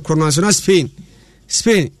zabre krono so na Spain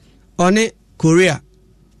ɔne Korea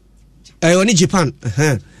ɔne Japan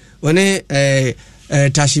ɔne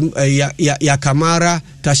Yakamara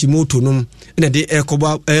Tashimoto nom na de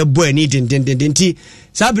ekoba boy ani dendenden ti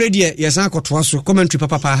sabre de yesan akotoa so commentary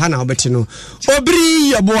papa ha na obeti no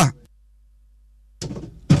obri yaboa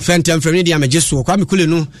Phantom from India Majesto Kwame Kule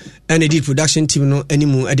no and the production team no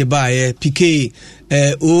animu at the bar PK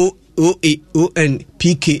OON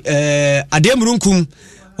PK Ademrunkum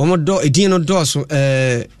omodo edin no do so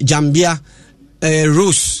Jambia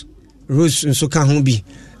Rose nso ka ho bi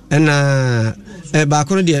na ba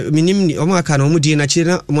kono de minim ni omo aka no mudi na chi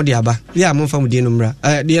na omo de aba ya mo fa mudi no mra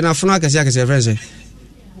de na fono akase friends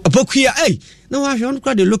Pokuya na wa hwe on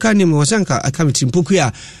kwa the local name was anka committee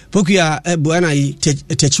Pokuya buana yi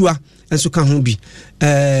Techua enso ka ho bi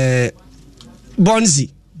Bonzi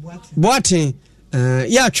Boatin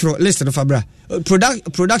ya tro list of Fabra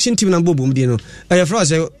production team na bobom di no for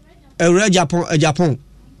say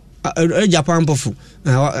Japan pofu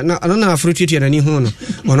na fruit na ni ho no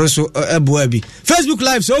ono so eboa bi Facebook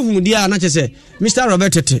live so hu dia na chese Mr.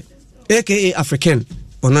 Robert Tete aka African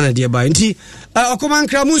ono na dia ba nti okoma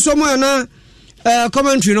nkra mu so mo na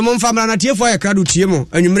commentary no mo famra na tie fo ya krado tie mo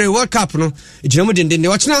anwumre World Cup no ejina mo dende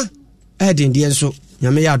wo chena dende enso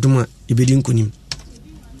nyame ya adom a ebedi nkonim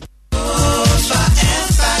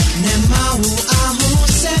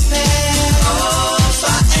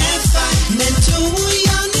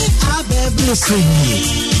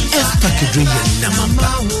F-Pack Namamba.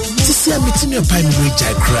 Tisi amitini opai mi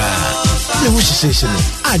weja kra. Me wo shisheshe no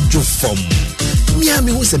ajo fom.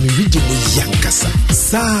 Miami wo se mi ridi mo yankasa.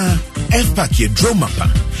 Sa F-Pack Dromapa.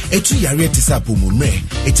 Etu yare tisa pomumre.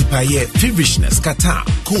 Etipaye feverishness, kata,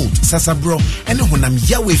 cold, sasabro, ene honam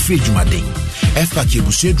yawe free jumading. F-Pack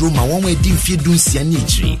bushe droma wanwe di mfie dunsia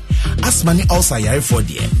nichiri. Asmani also yare for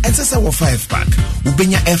dear. And sasa wo 5-pack.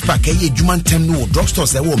 Ubenya F-Pack eye juman tem no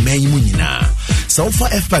drugstores ewo menyi munyina. So for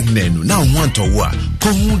F-Pack nenu na want to wa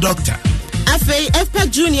kohu doctor.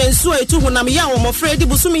 F-Pack Junior nso etu honam yawo mo fredi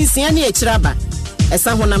busumi nsia ne echiraba.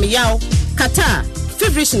 Esa honam yawo kata,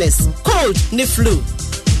 feverishness, cold, ni flu.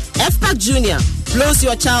 F-Pack Junior blows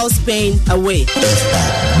your child's pain away.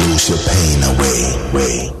 F-Pack blows your pain away.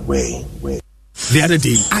 The other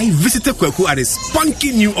day, I visited Kweku at his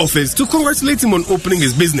spunky new office to congratulate him on opening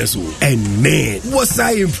his business. And man, was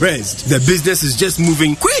I impressed. The business is just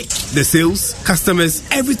moving quick. The sales, customers,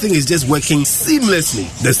 everything is just working seamlessly.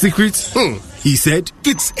 The secret? He said,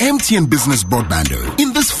 it's MTN Business Broadband.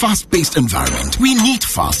 In this fast-paced environment, we need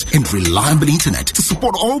fast and reliable internet to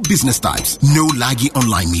support all business types. No laggy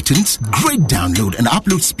online meetings, great download and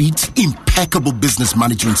upload speeds, impeccable business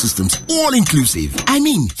management systems, all inclusive. I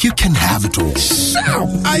mean, you can have it all.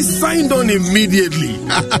 I signed on immediately.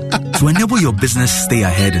 To enable your business stay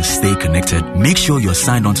ahead and stay connected, make sure you're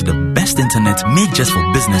signed on to the best internet made just for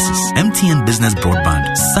businesses. MTN Business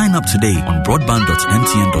Broadband. Sign up today on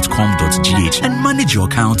broadband.mtn.com.gh and manage your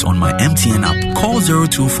account on my MTN app. Call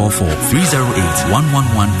 0244 308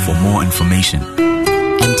 111 for more information.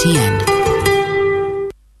 MTN.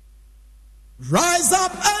 Rise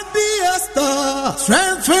up and be a star.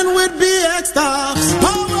 Strengthen with BX stars.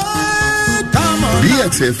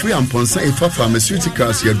 BX free and ponsa efa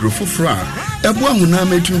pharmaceuticals ya grofo fra. Eboa huna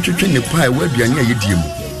metwetwe ne pai wa aduane a yedie mu.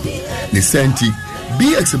 Ne senti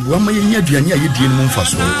BX eboa ma yenya aduane a yedie mu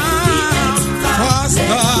mfaso.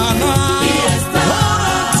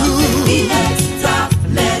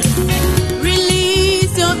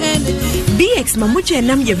 Release your energy. BX mamuche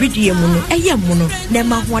nam ye ridie mu no eye mu no na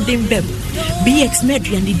ma hoden bem. BX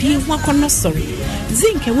meduane die ho akono sori.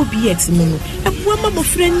 Zinc e wo BX mu no eboa ma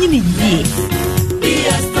mofra nyini yie.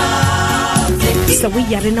 So we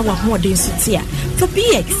are in our hoden sutia. For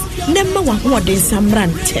BX, never one hoden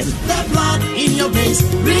samrantem. The blood in your veins,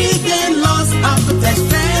 regain lost after the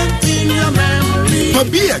strength in your memory. For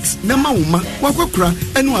BX, Nama Uma, Wakokra,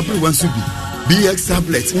 and Wabu Subi. BX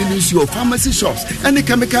tablets means your pharmacy shops and the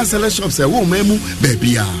chemical seller shops a woman,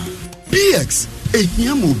 baby. BX, a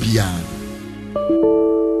Yamubia.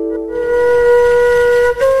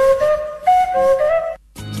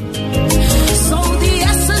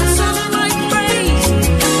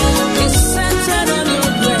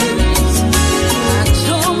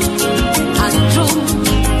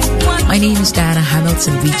 My name is Diana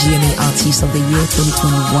Hamilton, VGMA Artist of the Year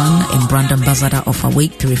 2021 and Brand Ambassador of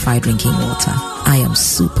Awake Purified Drinking Water. I am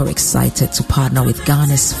super excited to partner with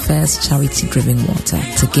Ghana's first charity-driven water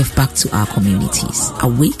to give back to our communities.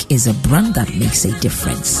 Awake is a brand that makes a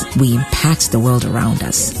difference. We impact the world around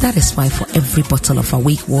us. That is why for every bottle of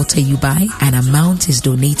Awake water you buy, an amount is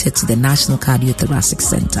donated to the National Cardiothoracic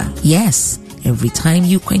Center. Yes, every time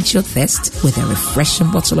you quench your thirst with a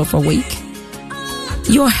refreshing bottle of Awake,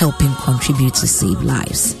 you're helping contribute to save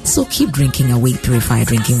lives. So keep drinking Awake Purified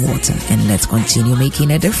Drinking Water and let's continue making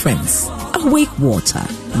a difference. Awake Water,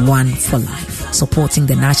 one for life. Supporting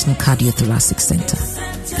the National Cardiothoracic Center.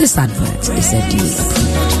 This advert is FDA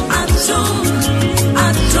approved.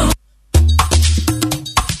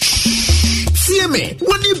 CMA,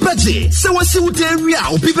 what do you Beji, so what's you tell me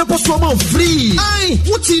out? People perform free. Aye,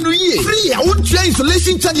 what's in you? Free, I won't try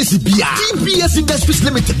installation charges. TBS Industries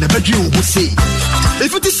Limited, never you will see.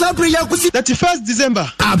 If it is Sabri, I will see 31st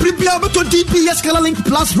December. I prepare to TBS Color Link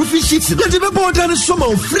Plus roofing sheets. The developer done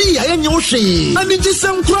summer free. I am your shame. And it is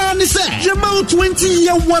some crown is a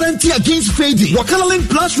 20-year warranty against fading. What Color Link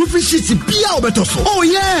Plus roofing sheets be out better. Oh,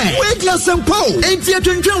 yeah. Wait, glass and pow. Ain't yet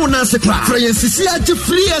to enjoy on us a crack. For NCC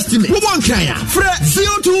free estimate. One kaya. Fred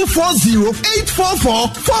 0240 844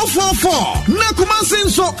 444. Nakuma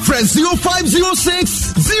Senso. Fred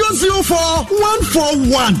 0506 004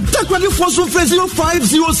 141. Takwadi Fosso Fred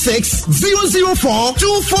 0506 004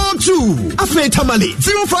 242. Afe Tamale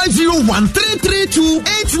 0501 332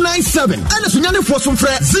 897. And as Sunyani Fosso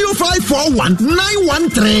Fred 0541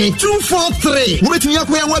 913 243. With me our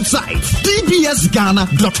website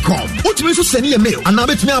dbsghana.com. What means to send you a mail and now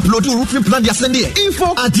let me upload your roofing plan. Send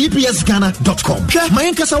info@dbsghana.com.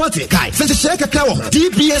 Mayan Kasawate Kai. Send a share kakao.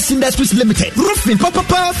 DBS Industries Limited. Roofing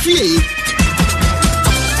Papa Fee.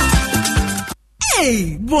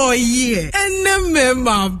 Hey, boy, yeah. And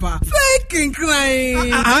remember, fake and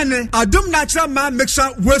crying. Anne, Adum Natural Man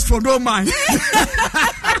mixture works for no man.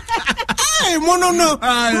 Hey, no.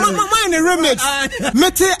 Mine a remix.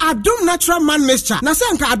 Mete Adum Natural Man mixture. Na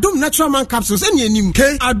sanka Adum Natural Man capsules any nim.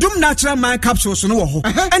 Okay. Adum Natural Man capsules no ho.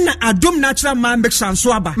 And Adum Natural Man mixture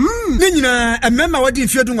so aba. Ni nyina emema wadi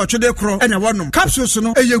fiedun watwede kro ena wonom. Capsules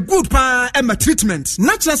no e good pa e ma treatment.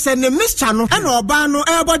 Natural say ne mixture no ena oba no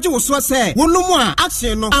e boje wo so say wonom a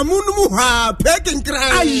action no amunum ha peking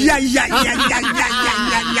cry. Ay.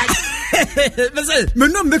 Me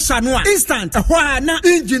no mixture no instant. Ho na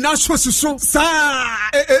engine so sa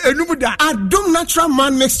enumuda Adum Natural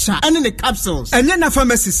Man mixture and in the capsules. And then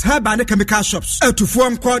pharmacies, herbal and chemical shops. To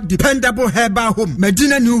form called Dependable Herbal Home,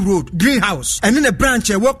 Medina New Road, Greenhouse, and in a branch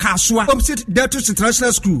work Kaswa opposite Deltus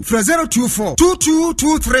International School for 024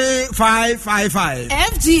 2223555.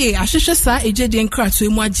 FDA Ashesha sa ejedi enkratwe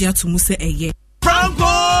mu agya to mu se eye.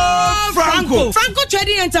 Franco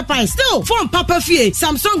Trading Enterprise still phone Papa Fie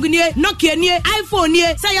Samsung nie Nokia nie iPhone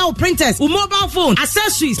nie say your printers or mobile phone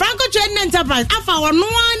accessories. Franco Trading Enterprise afa our no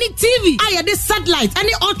TV aye the satellite and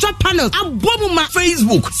the ultra panels abomuma.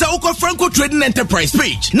 Facebook say uko Franco Trading Enterprise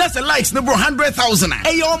page na say likes number 100,000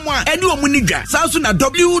 ayo mo eni omuniga Samsung na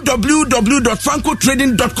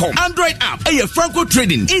www.francotrading.com. Android app aye Franco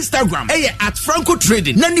Trading. Instagram aye @Franco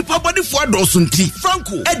Trading. Na nipa body for dosunti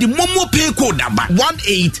Franco e di momo pay code number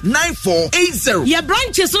 189480. Your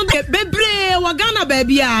branches on the Bebre Wagana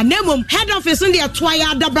baby Nemum head office on the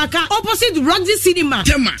Atwaya Dabraka opposite Roxy Cinema.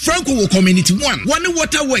 Tema Franco Community 1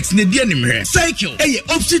 waterworks ne dia nimre. Cycle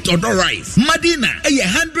opposite Odorise. Madina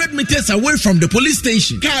 100 meters away from the police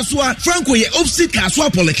station. Kaswa Franco opposite Kaswa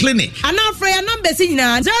Polyclinic. And now for your number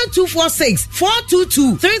 0246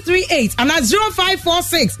 422 338 and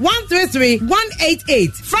 0546 133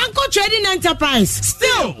 188. Franco Trading Enterprise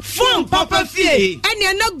still phone Papa Fie and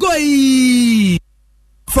you're not going.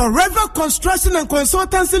 Forever Construction and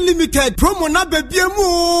Consultancy Limited promo na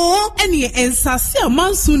bebiemu eni ensase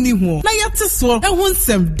amansuni ho na yate so ehun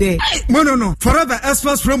sem de. No Forever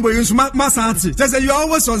Express promo yinsu masanti just say you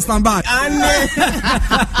always on standby.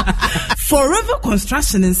 Forever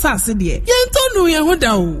Construction and Sase de yentonu ye ho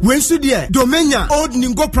da o we su de Domenya Old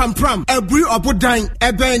Ningo Pram Ebri Obodan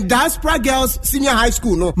Eben Diaspora Girls Senior High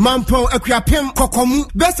School no Mampo Akuapem Kokomu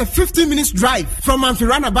best a 15 minutes drive from Amphi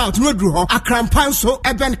Runabout no dru ho Akrampanso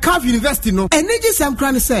Ben Calf University no energy sam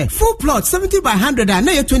kran say full plot 70 by 100 and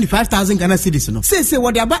na 25,000 Ghana cedis no say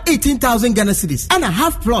what about 18,000 Ghana cedis and a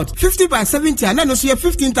half plot 50 by 70 and no so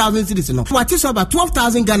 15,000 cedis no what is about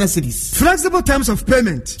 12,000 Ghana cedis. Flexible terms of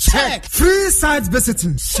payment check. Free site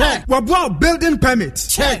visiting check. Wabo building permit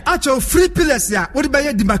check. Actual free pillars ya what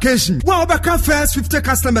be demarcation wa obaka first 50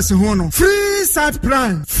 customers ho no free site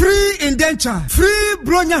plan free indenture free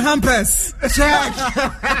bronya hampers check.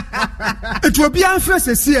 It will be first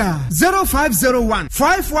 0501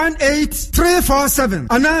 518 347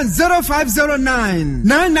 and then 0509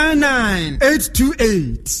 999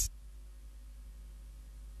 828.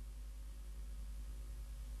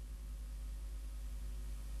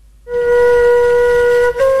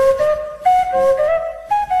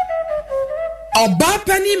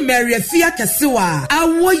 Obapani Mariafia Kasiwa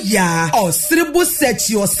Awoya or Sribu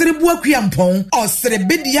Sechi or Sribu Kriampong or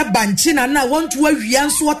Srebedia Banchina na want to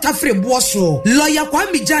Wiansu Watafre Boso Lawyer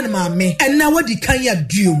Kwami Janmame and now what the Kanya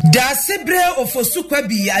do Da Sebre of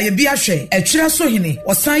Osukwabi Ayabiashe Echira Sohini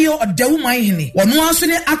or Sayo or Dewumahini or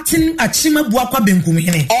Noasune acting Achima Buakwa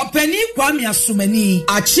Benkumhini or Penny Kwami Asumani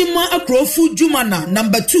Achima Akrofu Jumana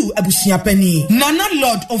number 2 Abusia Penny Nana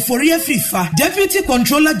Lord of Foria FIFA Deputy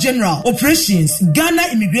Controller General Operations Service, Ghana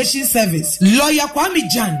Immigration Service. Lawyer Kwame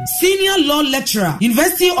Jan, Senior Law Lecturer,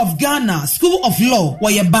 University of Ghana, School of Law,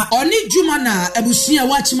 Wayeba. Oni Jumana, Ebushia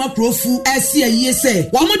Wachima Profu, SCA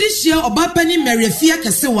Yese. Wamodi share Obapani Merefia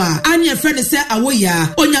Kasewa, Anya Frenese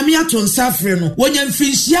Awoya, Onyamia Tonsafreno, Wonyam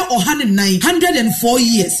Finchia Ohanenai, 104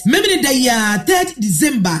 years. Memini Daya, 3rd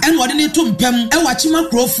December, and Wadene Tumpem, Ewachima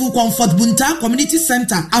Profu, Comfort Bunta Community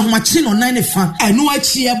Center, Ahmachino 95, and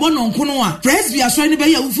Nuachia Bonon Kunoa, Presby Aswani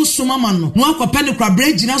Baya Ufu Sumamano, Nwako Penukra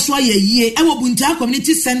Bridge, Naswa Ye, Ewa Bunta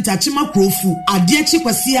Community Center, Chima Profu, Adia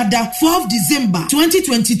Chikwasiada, 4th December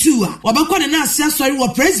 2022, Wabakwana Nasia Sorry, wa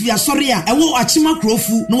Presby Asoria, Ewa Achima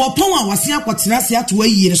Profu, no Waponga Wasia Kwatinasia to a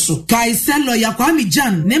year so. Kai Selo Yakwami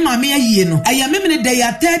Jan, Nema Mea Yeno, Aya Memine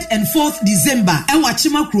Daya 3rd and 4th December, Ewa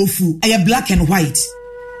Chima Profu, Aya black and white.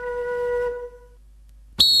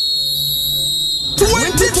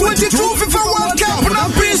 2022 FIFA World Cup na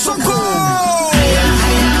Pisoko.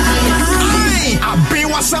 I've been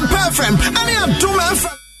with some FM and I'm doing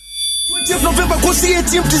 20th November ko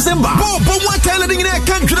 18th December. Bo one time in a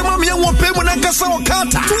country the mama young pay when I kasa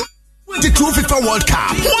wakata. 22 FIFA World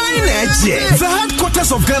Cup. Why not? The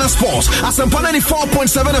headquarters of Ghana Sports at Sampana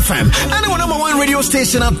 94.7 FM and our #1 radio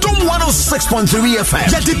station at Dom 106.3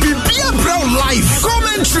 FM. Yet the Bibia Brown live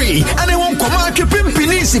commentary and they won't come out to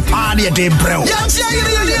Pimpinisi party a day, bro. Yes,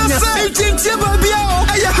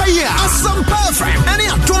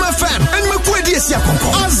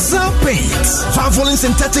 Valvoline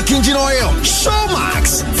synthetic engine oil,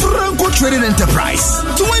 Showmax, Franco Trading Enterprise,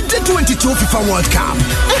 2022 FIFA World Cup.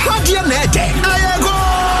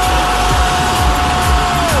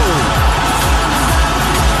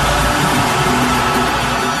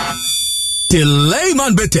 The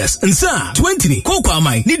layman betters and sa 20 Coco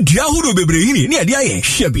Amai need Yahoo Bebrehini near the Aye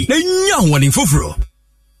Shabby, the young one in Fufro.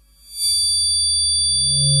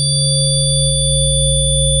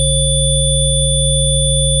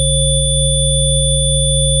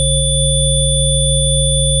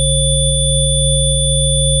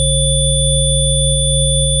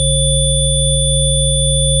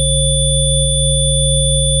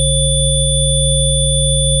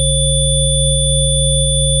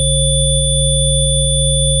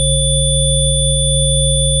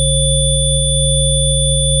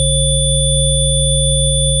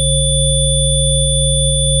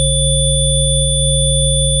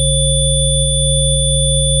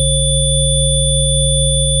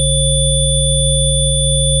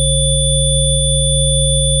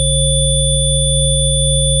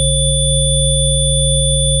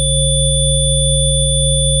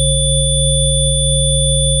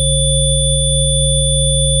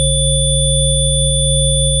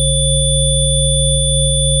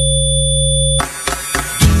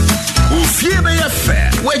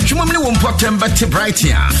 But bright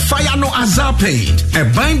here, fire no azar paint, a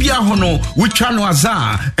bimbia hono, which are no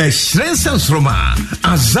azar, a shrensens roma,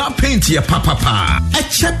 azar paint ya papa, a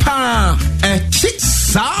chepa, a chit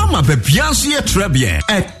sama bebiansi a trebien,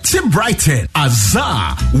 a tip brighten,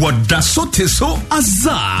 azar, what does so teso,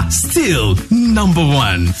 azar, still number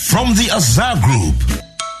 1 from the Azar Group.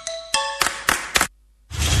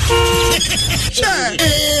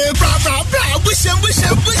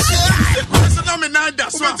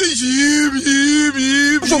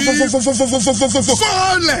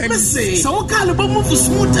 So call move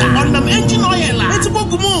smoother on them engine oil. It's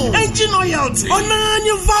bogumo engine oil. On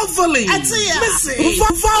your Valvoline.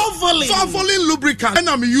 Valvoline lubricant. And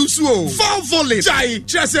I'm used to Valvoline. Jai,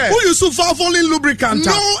 just who use Valvoline lubricant?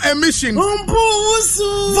 No emission.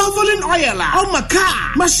 Valvoline oil. On my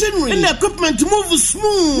car, machinery, and equipment to move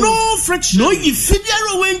smooth. No friction. No, you figure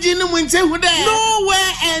engine when say who there. No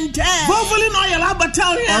wear and tear. Valvoline oil,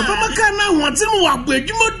 Abataria. Bamakana wants him walk with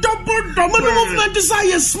you. Double movement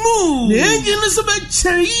desire smooth. The engine is a bit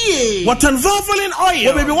cherry. What on Valvoline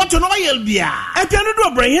oil? Baby, what an oil beer. I cannot do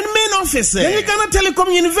a brain main office. Then you cannot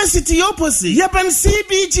Telecom University opposite. Yapan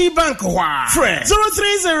CBG Bank. Fred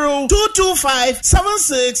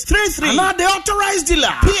 030-225-7633. Now the authorized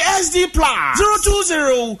dealer. PSD Plus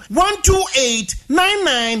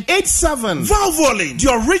 020-128-9987. Valvoline,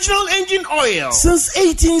 the original engine oil since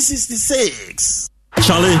 1866.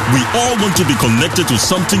 Charlie, we all want to be connected to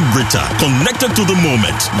something greater, connected to the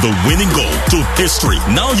moment, the winning goal, to history.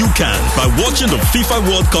 Now you can by watching the FIFA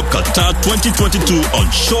World Cup Qatar 2022 on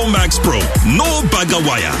Showmax Pro. No bagger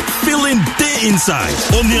wire. Fill in day inside.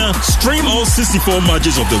 Onia, stream all 64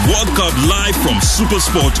 matches of the World Cup live from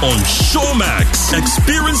SuperSport on Showmax.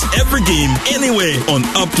 Experience every game anywhere on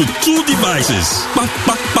up to 2 devices.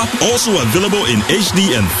 Also available in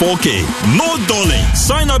HD and 4K. No darling.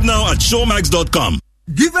 Sign up now at showmax.com.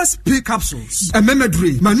 Give us P capsules. A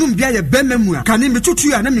memedry. Manum bia ye bememua. Kani metutu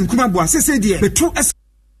ya na minkuma bo asese de. Betro es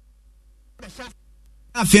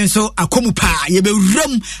afenso akomu pa ye be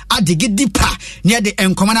ram adegidi pa ne de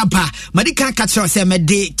enkomana pa madika catch say me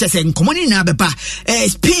de chese enkomani na beba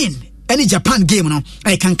Spain any Japan game no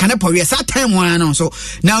I can for we that time one so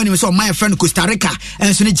now you so my friend Costa Rica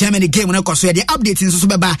and so Germany game no cause so the updates so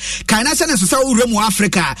beba kan na say so ram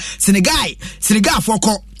Africa Senegal for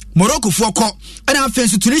Morocco for ko and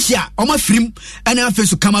afenso Tunisia omo firim and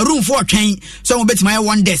afenso Cameroon for twen so mo betima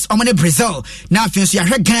wonders omo ne Brazil na afenso ya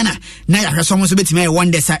hwe Ghana na ya hwe so mo so betima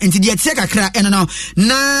wonders enti de tie kakra eno no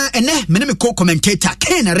na ene me me co commentator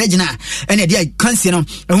Ken Regina ene de kansi no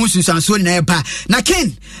ehun sunsan so na eba na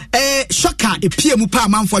Ken shocker e pie mu pa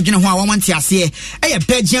manfo dwene ho a wo monte ase e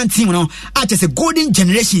Belgian team no at say golden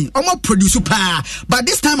generation omo produce pa but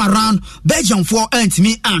this time around Belgium for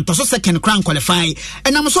antimi anto so second crown qualify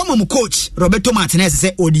and am so mo coach Roberto Martinez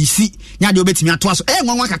say ODC nya de obetimi ato aso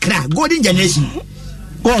nwanwa kakra golden generation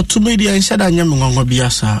well to me the inside anya me nwanwa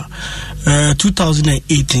biasa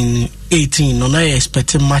 2018 no I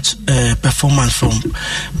expect much performance from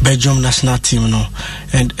Belgium national team no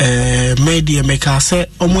and media maker say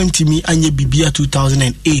omontimi anya bibia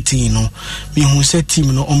 2018 no me hu say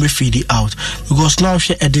team no on fade it out because now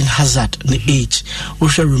she Eden Hazard the age we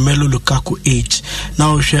she Romelu Lukaku age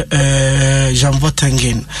now she Jean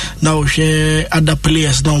Vertonghen now she other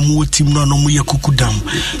players now more team no mo yakukudam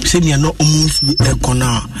say ne no omunfi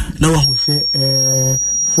ekona now who say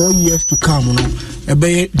 4 years to come no e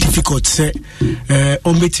be difficult say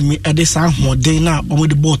on betimi e dey san hoden na on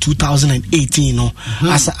the ball 2018 no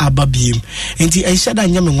as ababiem enti e shada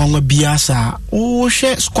nyame nwanwa bia sa o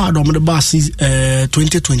she squad on the bus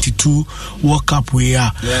 2022 World Cup we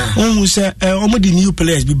are on who say on the new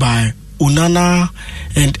players be by Onana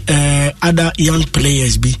and other young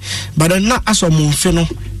players be but na aso monfe no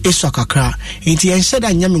esakakra enti en said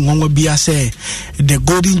anyame ngongo bia say the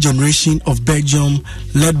golden generation of Belgium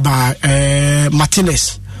led by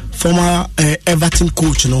Martinez former Everton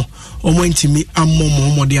coach no omo ntimi ammo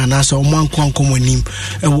Mohamed anasa omo anko nim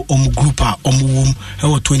omo group a omo wom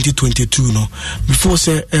 2022 no before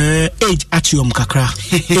say age achiom kakra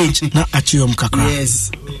age na achiom kakra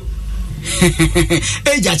yes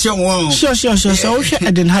age achiom sure so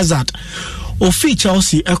Eden Hazard o fit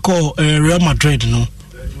Chelsea echo Real Madrid no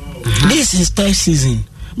this is third season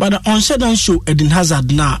but on Shedan show Eden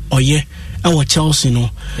Hazard na oye our Chelsea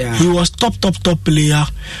no he was top player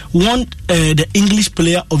won the English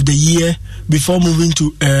player of the year before moving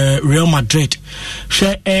to Real Madrid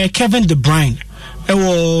Kevin De Bruyne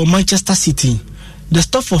Manchester City the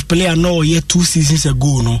stuff of player no year 2 seasons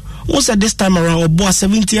ago no once at this time around about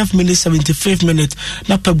 70th minute 75th minute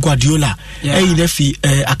na Pep Guardiola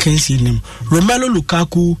against him Romelu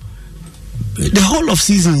Lukaku the whole of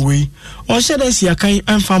season way on said that I can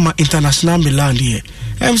farmer international Milan here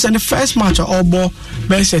the first match all ball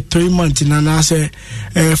by 3 months and I say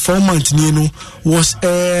 4 months was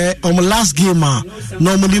on the last game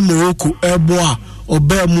normally Morocco boy or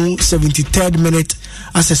Bermu 73rd minute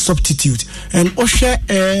as a substitute and Osha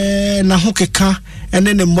na hokeka and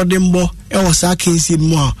then the modern boy was against him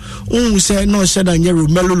more say no said that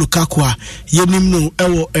Romelu Lukaku yenim no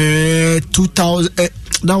 2000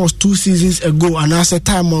 that was 2 seasons ago and I said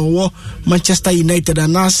time on Manchester United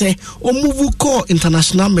and I say move call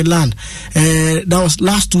international Milan that was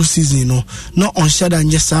last 2 seasons not on Shada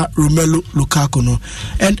and Romelu Lukaku no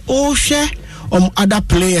and share other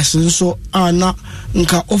players and so na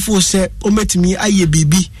nka ofo se ometimi aye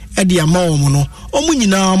bibi e de ama wo no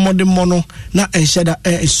nyina modern mono na enshada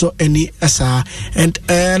so any asa and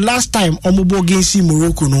last time omubo against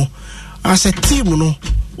Morocco no as a team no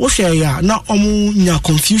wo hwe ya na nya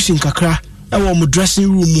confusion kakra e wo mo dressing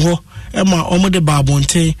room ho e ma de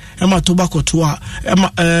babonten e ma tobakotoa e ma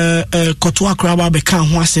kotoa kraba be kan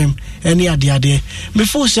ho asem ene ade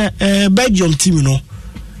before say Belgium team no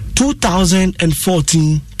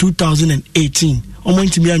 2014-2018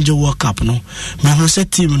 omontimi anje World Cup no me ho se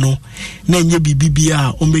team no na enye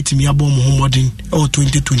bibibia ometimi abom ho modern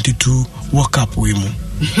 2022 World Cup we mu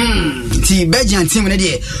ti Belgian team na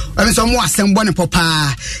de o so mo asembo ne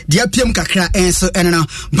popa de apiem kakra enso eno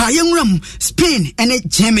ba yenwram Spain and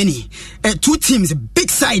Germany 2 teams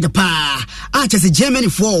big side pa just Germany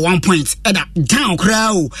for 1 point down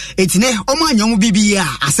crowd it ne o ma anyom bibia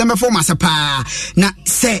asembe for masapa na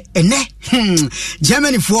se ene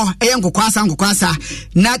Germany for enkokwasa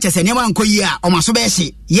na just ne man koyi a o maso be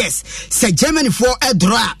hye yes se Germany for a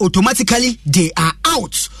draw automatically they are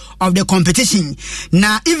out of the competition.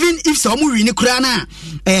 Now, even if some win Kurana,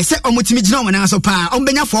 say Omutimijo and also pa,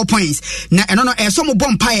 Ombenya 4 points. Now, and no, some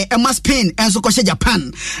Bompire, Emma Spain, and so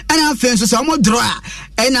Japan. And I feel so some draw,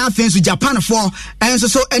 and I feel Japan 4, and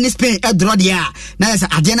so any Spain at draw the year. Now, there's a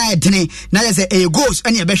Adena Dene, now there's a ghost,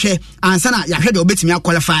 and your beshe, and Sana, you had to bet me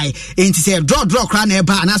qualify. And to say draw crown, and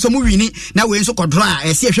I saw moving now we so draw,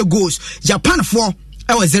 and see if she goes. Japan 4,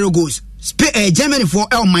 0 goals. Germany for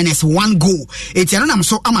L-1 goal. It's an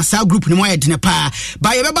so I'm a cell group no more at pa.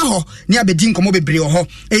 By a baho near Bedin Komo Brio.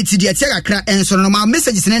 It's the Atia and so normal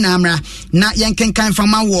messages in Amra. Not yanking kind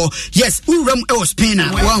from my war. Yes, Uram El Spain.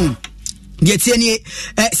 Wow. Yet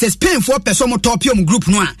says Spain for Pesomo Topium group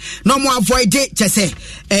no more avoid date just say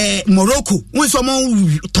Morocco when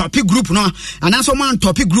someone topic group no and also man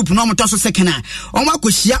topic group no more toss second on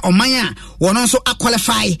could share on maya one also a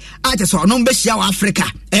qualify artists or no best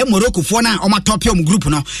Africa Morocco for now on my topium group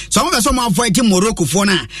no so some avoid Morocco for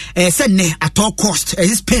now send at all cost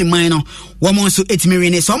Spain minor 1 month to 8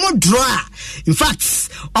 million so more draw in fact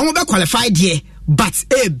I'm about qualified here. But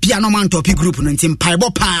piano man topic group no ntim paibo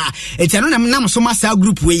pa etiano nam so masa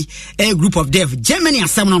group we a group of dev Germany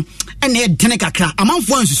asem no and e dene kakra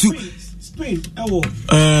amanfo ansusu Spain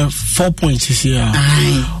 4 points this year.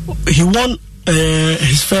 He won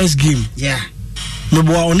his first game. Yeah.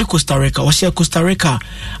 Maybe only Costa Rica. Was Costa Rica?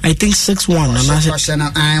 I think 6-1 and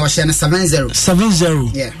I was 7-0.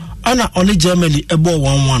 7-0. Yeah. And only Germany about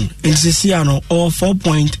 1-1. And this year no all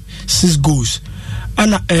 4.6 goals.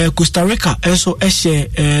 And Costa Rica also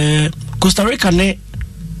Costa Rica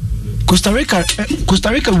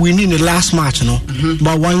winning the last match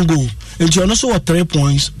by 1 goal. And you also got 3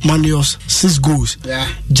 points, minus 6 goals. Yeah.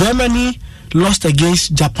 Germany lost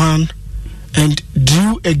against Japan and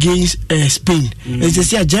drew against Spain. And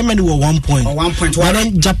this year Germany were 1 point. 1 point. But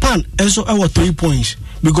then Japan also got 3 points.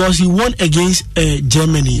 Because he won against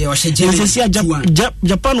Germany. Yeah,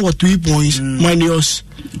 Japan was 3 points minus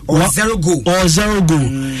or 0 goal.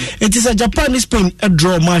 It is a Japan Spain a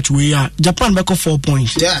draw match where Japan back 4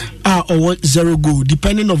 points. Yeah. Or 0 goal.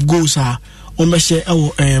 Depending of goals on match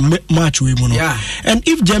way. Yeah. And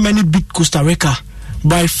if Germany beat Costa Rica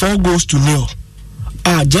by 4 goals to 0,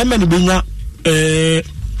 Germany being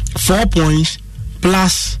 4 points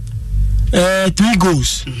plus 3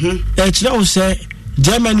 goals. It now say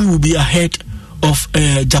Germany will be ahead of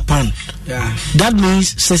Japan. Yeah. That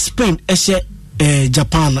means Spain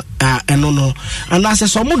Japan and as a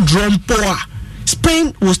some drawn poor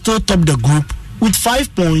Spain will still top the group with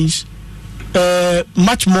 5 points,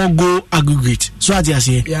 much more goal aggregate. So as I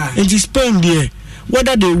say, and Spain there,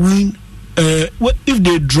 whether they win, if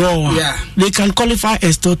they draw, they can qualify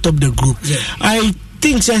and still top the group. Yeah. I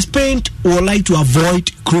think Spain would like to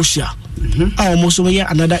avoid Croatia. Almost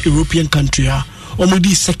another European country. Or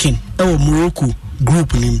maybe second, or Morocco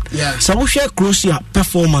group name. Yeah. So we share Croatia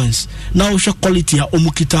performance. Now we share quality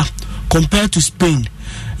Omukita compared to Spain.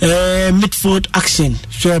 Midfield action,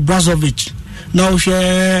 share Brazovic. Now we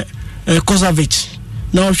share Kozavic.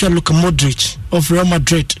 Now we share Luka Modric of Real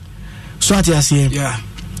Madrid. So what I say? Yeah.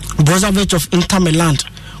 Brozovic of Inter Milan,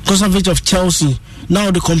 Kozavic of Chelsea.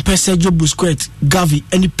 Now they compare Sergio Busquets, Gavi,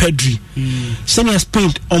 and Pedri. Senior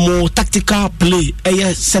Spain, more tactical play,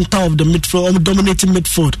 a center of the midfield, dominating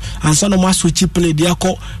midfield, and some of my switchy play, they are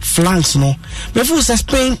called flanks. No, before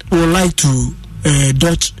Spain would like to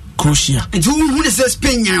dodge Croatia. And who is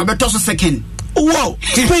Spain? I bet also second. Wow,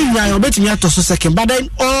 Spain, I bet me also second. But then,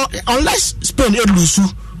 unless Spain lose.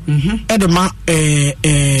 Edema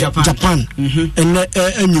Japan and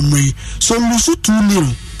so lose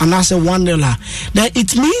 2-0 and I say 1-0 then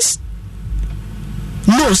it means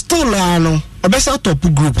no still no a better top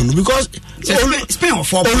group because Spain or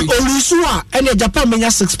 4 points Olusua and Japan many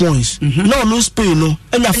 6 points no Spain no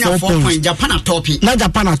and 4 points Japan at top na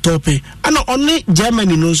Japan at top and only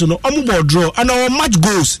Germany no so no omo draw and our match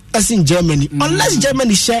goals as in Germany unless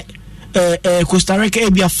Germany share Costa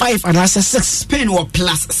Rica be a 5 and has a 6. Spain were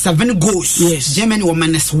plus 7 goals. Yes. Germany were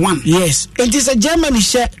minus 1. Yes. It is a Germany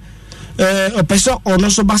share a person or no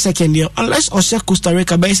so bad second year. Unless or share Costa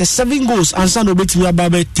Rica by 7 goals and San Obet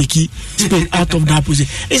Miababe take Spain out of that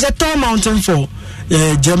position. It's a tall mountain for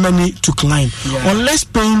Germany to climb. Yeah. Unless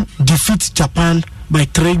Spain defeats Japan by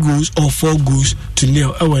 3 goals or 4 goals to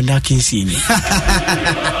 0. I will not see me.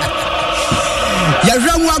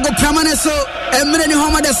 Yaramwa go permanent so Emre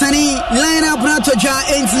Homa da Sani line up na toja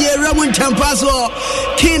NTA Ramon Champaso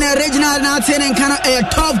Kina Regional na ten kind of a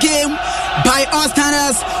tough game by all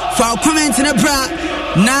standards for comment in a bra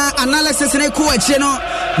na analysis ne ko no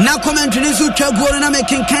na comment ni su twa go na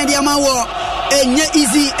making kind amawo enye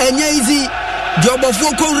easy job of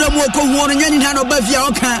ko ramu ko hu no nyani na no ba via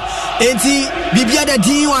oka enti bibia da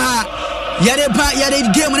din wa ha yare ba yare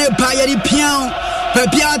game ne ba yare pian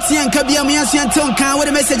babia tian ka bia me aso anton kan wo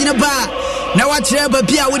de message ne ba na wa kire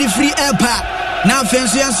babia wo de free air pa na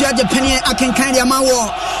fenso yanso ya Japan akenkan dia ma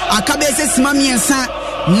wo akabe se sima miensa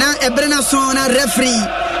na ebrena so na referee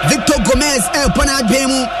Victor Gomez pona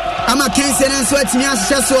adbemu ama kense na so atimi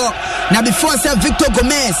ahye so na before say Victor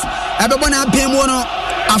Gomez ebebona adbemu no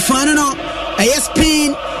afano no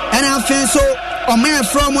Spain and afenso or man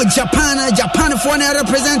from Japan for na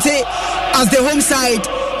represent as the home side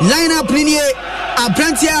lineup ni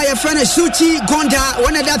Abrantia ya friend Shuchi Gonda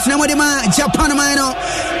one of that name ma Japan man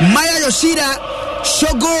Maya Yoshida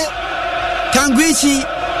Shogo Tanguichi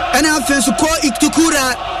and afenso ko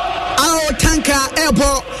Itukura Ao Tanka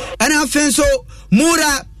Airport and afenso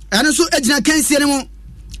Mura and also Ejna Kensi anemo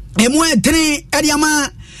emu edene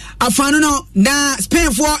ediama afano no na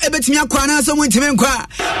Spain for ebetimi akwa na so montime nkwa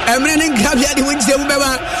emre ne grabia de wonje mu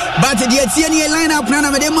beba but the tie line up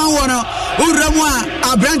na me de ma wo no uramu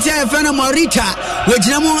a Abrantia ya friend Morita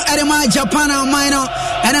wejina mu edema Japan amino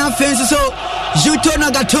and afenso so Juto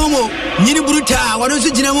Nagatomo Nini Bruta Wanosu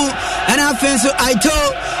Jinamu and Afenso Aito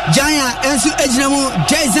Jaya Ensu Ejinamu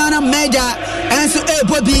Jezana Meda Ensu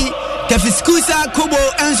Bobby Tefiskusa Kobo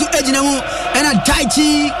Ensu Ejinamu and a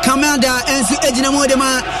Taichi Commander Ensu Ejinamu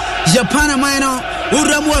Dema Japan Mino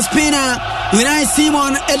Uramu Spina Unai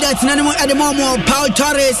Simon Edet Nanamu Edemomo Paul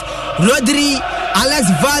Torres Rodri Alex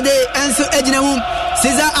Vade Ensu Ejinamu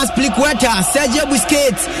Cesar Aspilicueta Sergio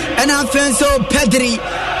Busquets and Afenso Pedri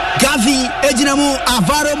Gavi Ejinamu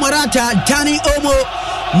Alvaro Morata Dani Omo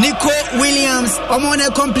Nico Williams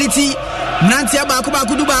Omone Complete Nantia Bakuba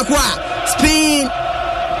Kudubakwa Spain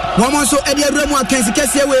Wamonso Edia Remo Kensi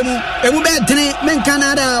Kesia Wemu Emu Bedne Men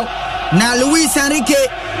Canada Na Luis Enrique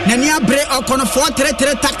Nania Bre Okono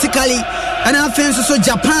 4-3-3 tactically and offense so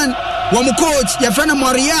Japan Wamu coach Yafana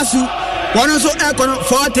Moriyasu Wanonso Ekono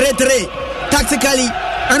 4-3-3 tactically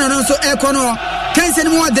and also Ekono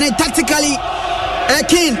Kensen Modene tactically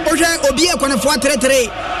King Oja Obia Kona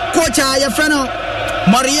 4-3-3 coach Yafano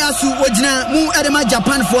Moriyasu Ojina Mu Edema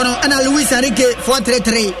Japan for no and Luis Enrique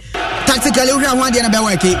 4-3-3 tactically we are one day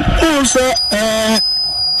also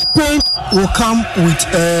Spain will come with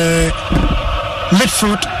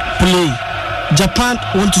midfield play. Japan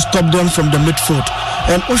want to stop them from the midfield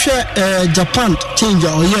and Osha Japan change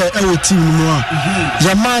our team more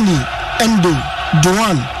Yamani Endo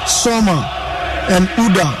Duan Soma and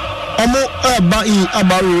Uda Omo Abai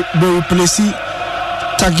Abaru they replace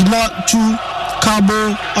Tagina Chu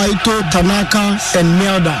Kabo Aito Tanaka and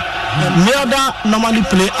Melda. Melda normally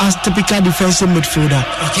play as typical defensive midfielder.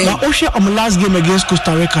 Now Osha on the last game against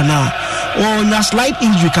Costa Rica now. Oh, na slight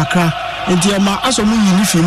injury kakra. Enti ama aso mu yinifi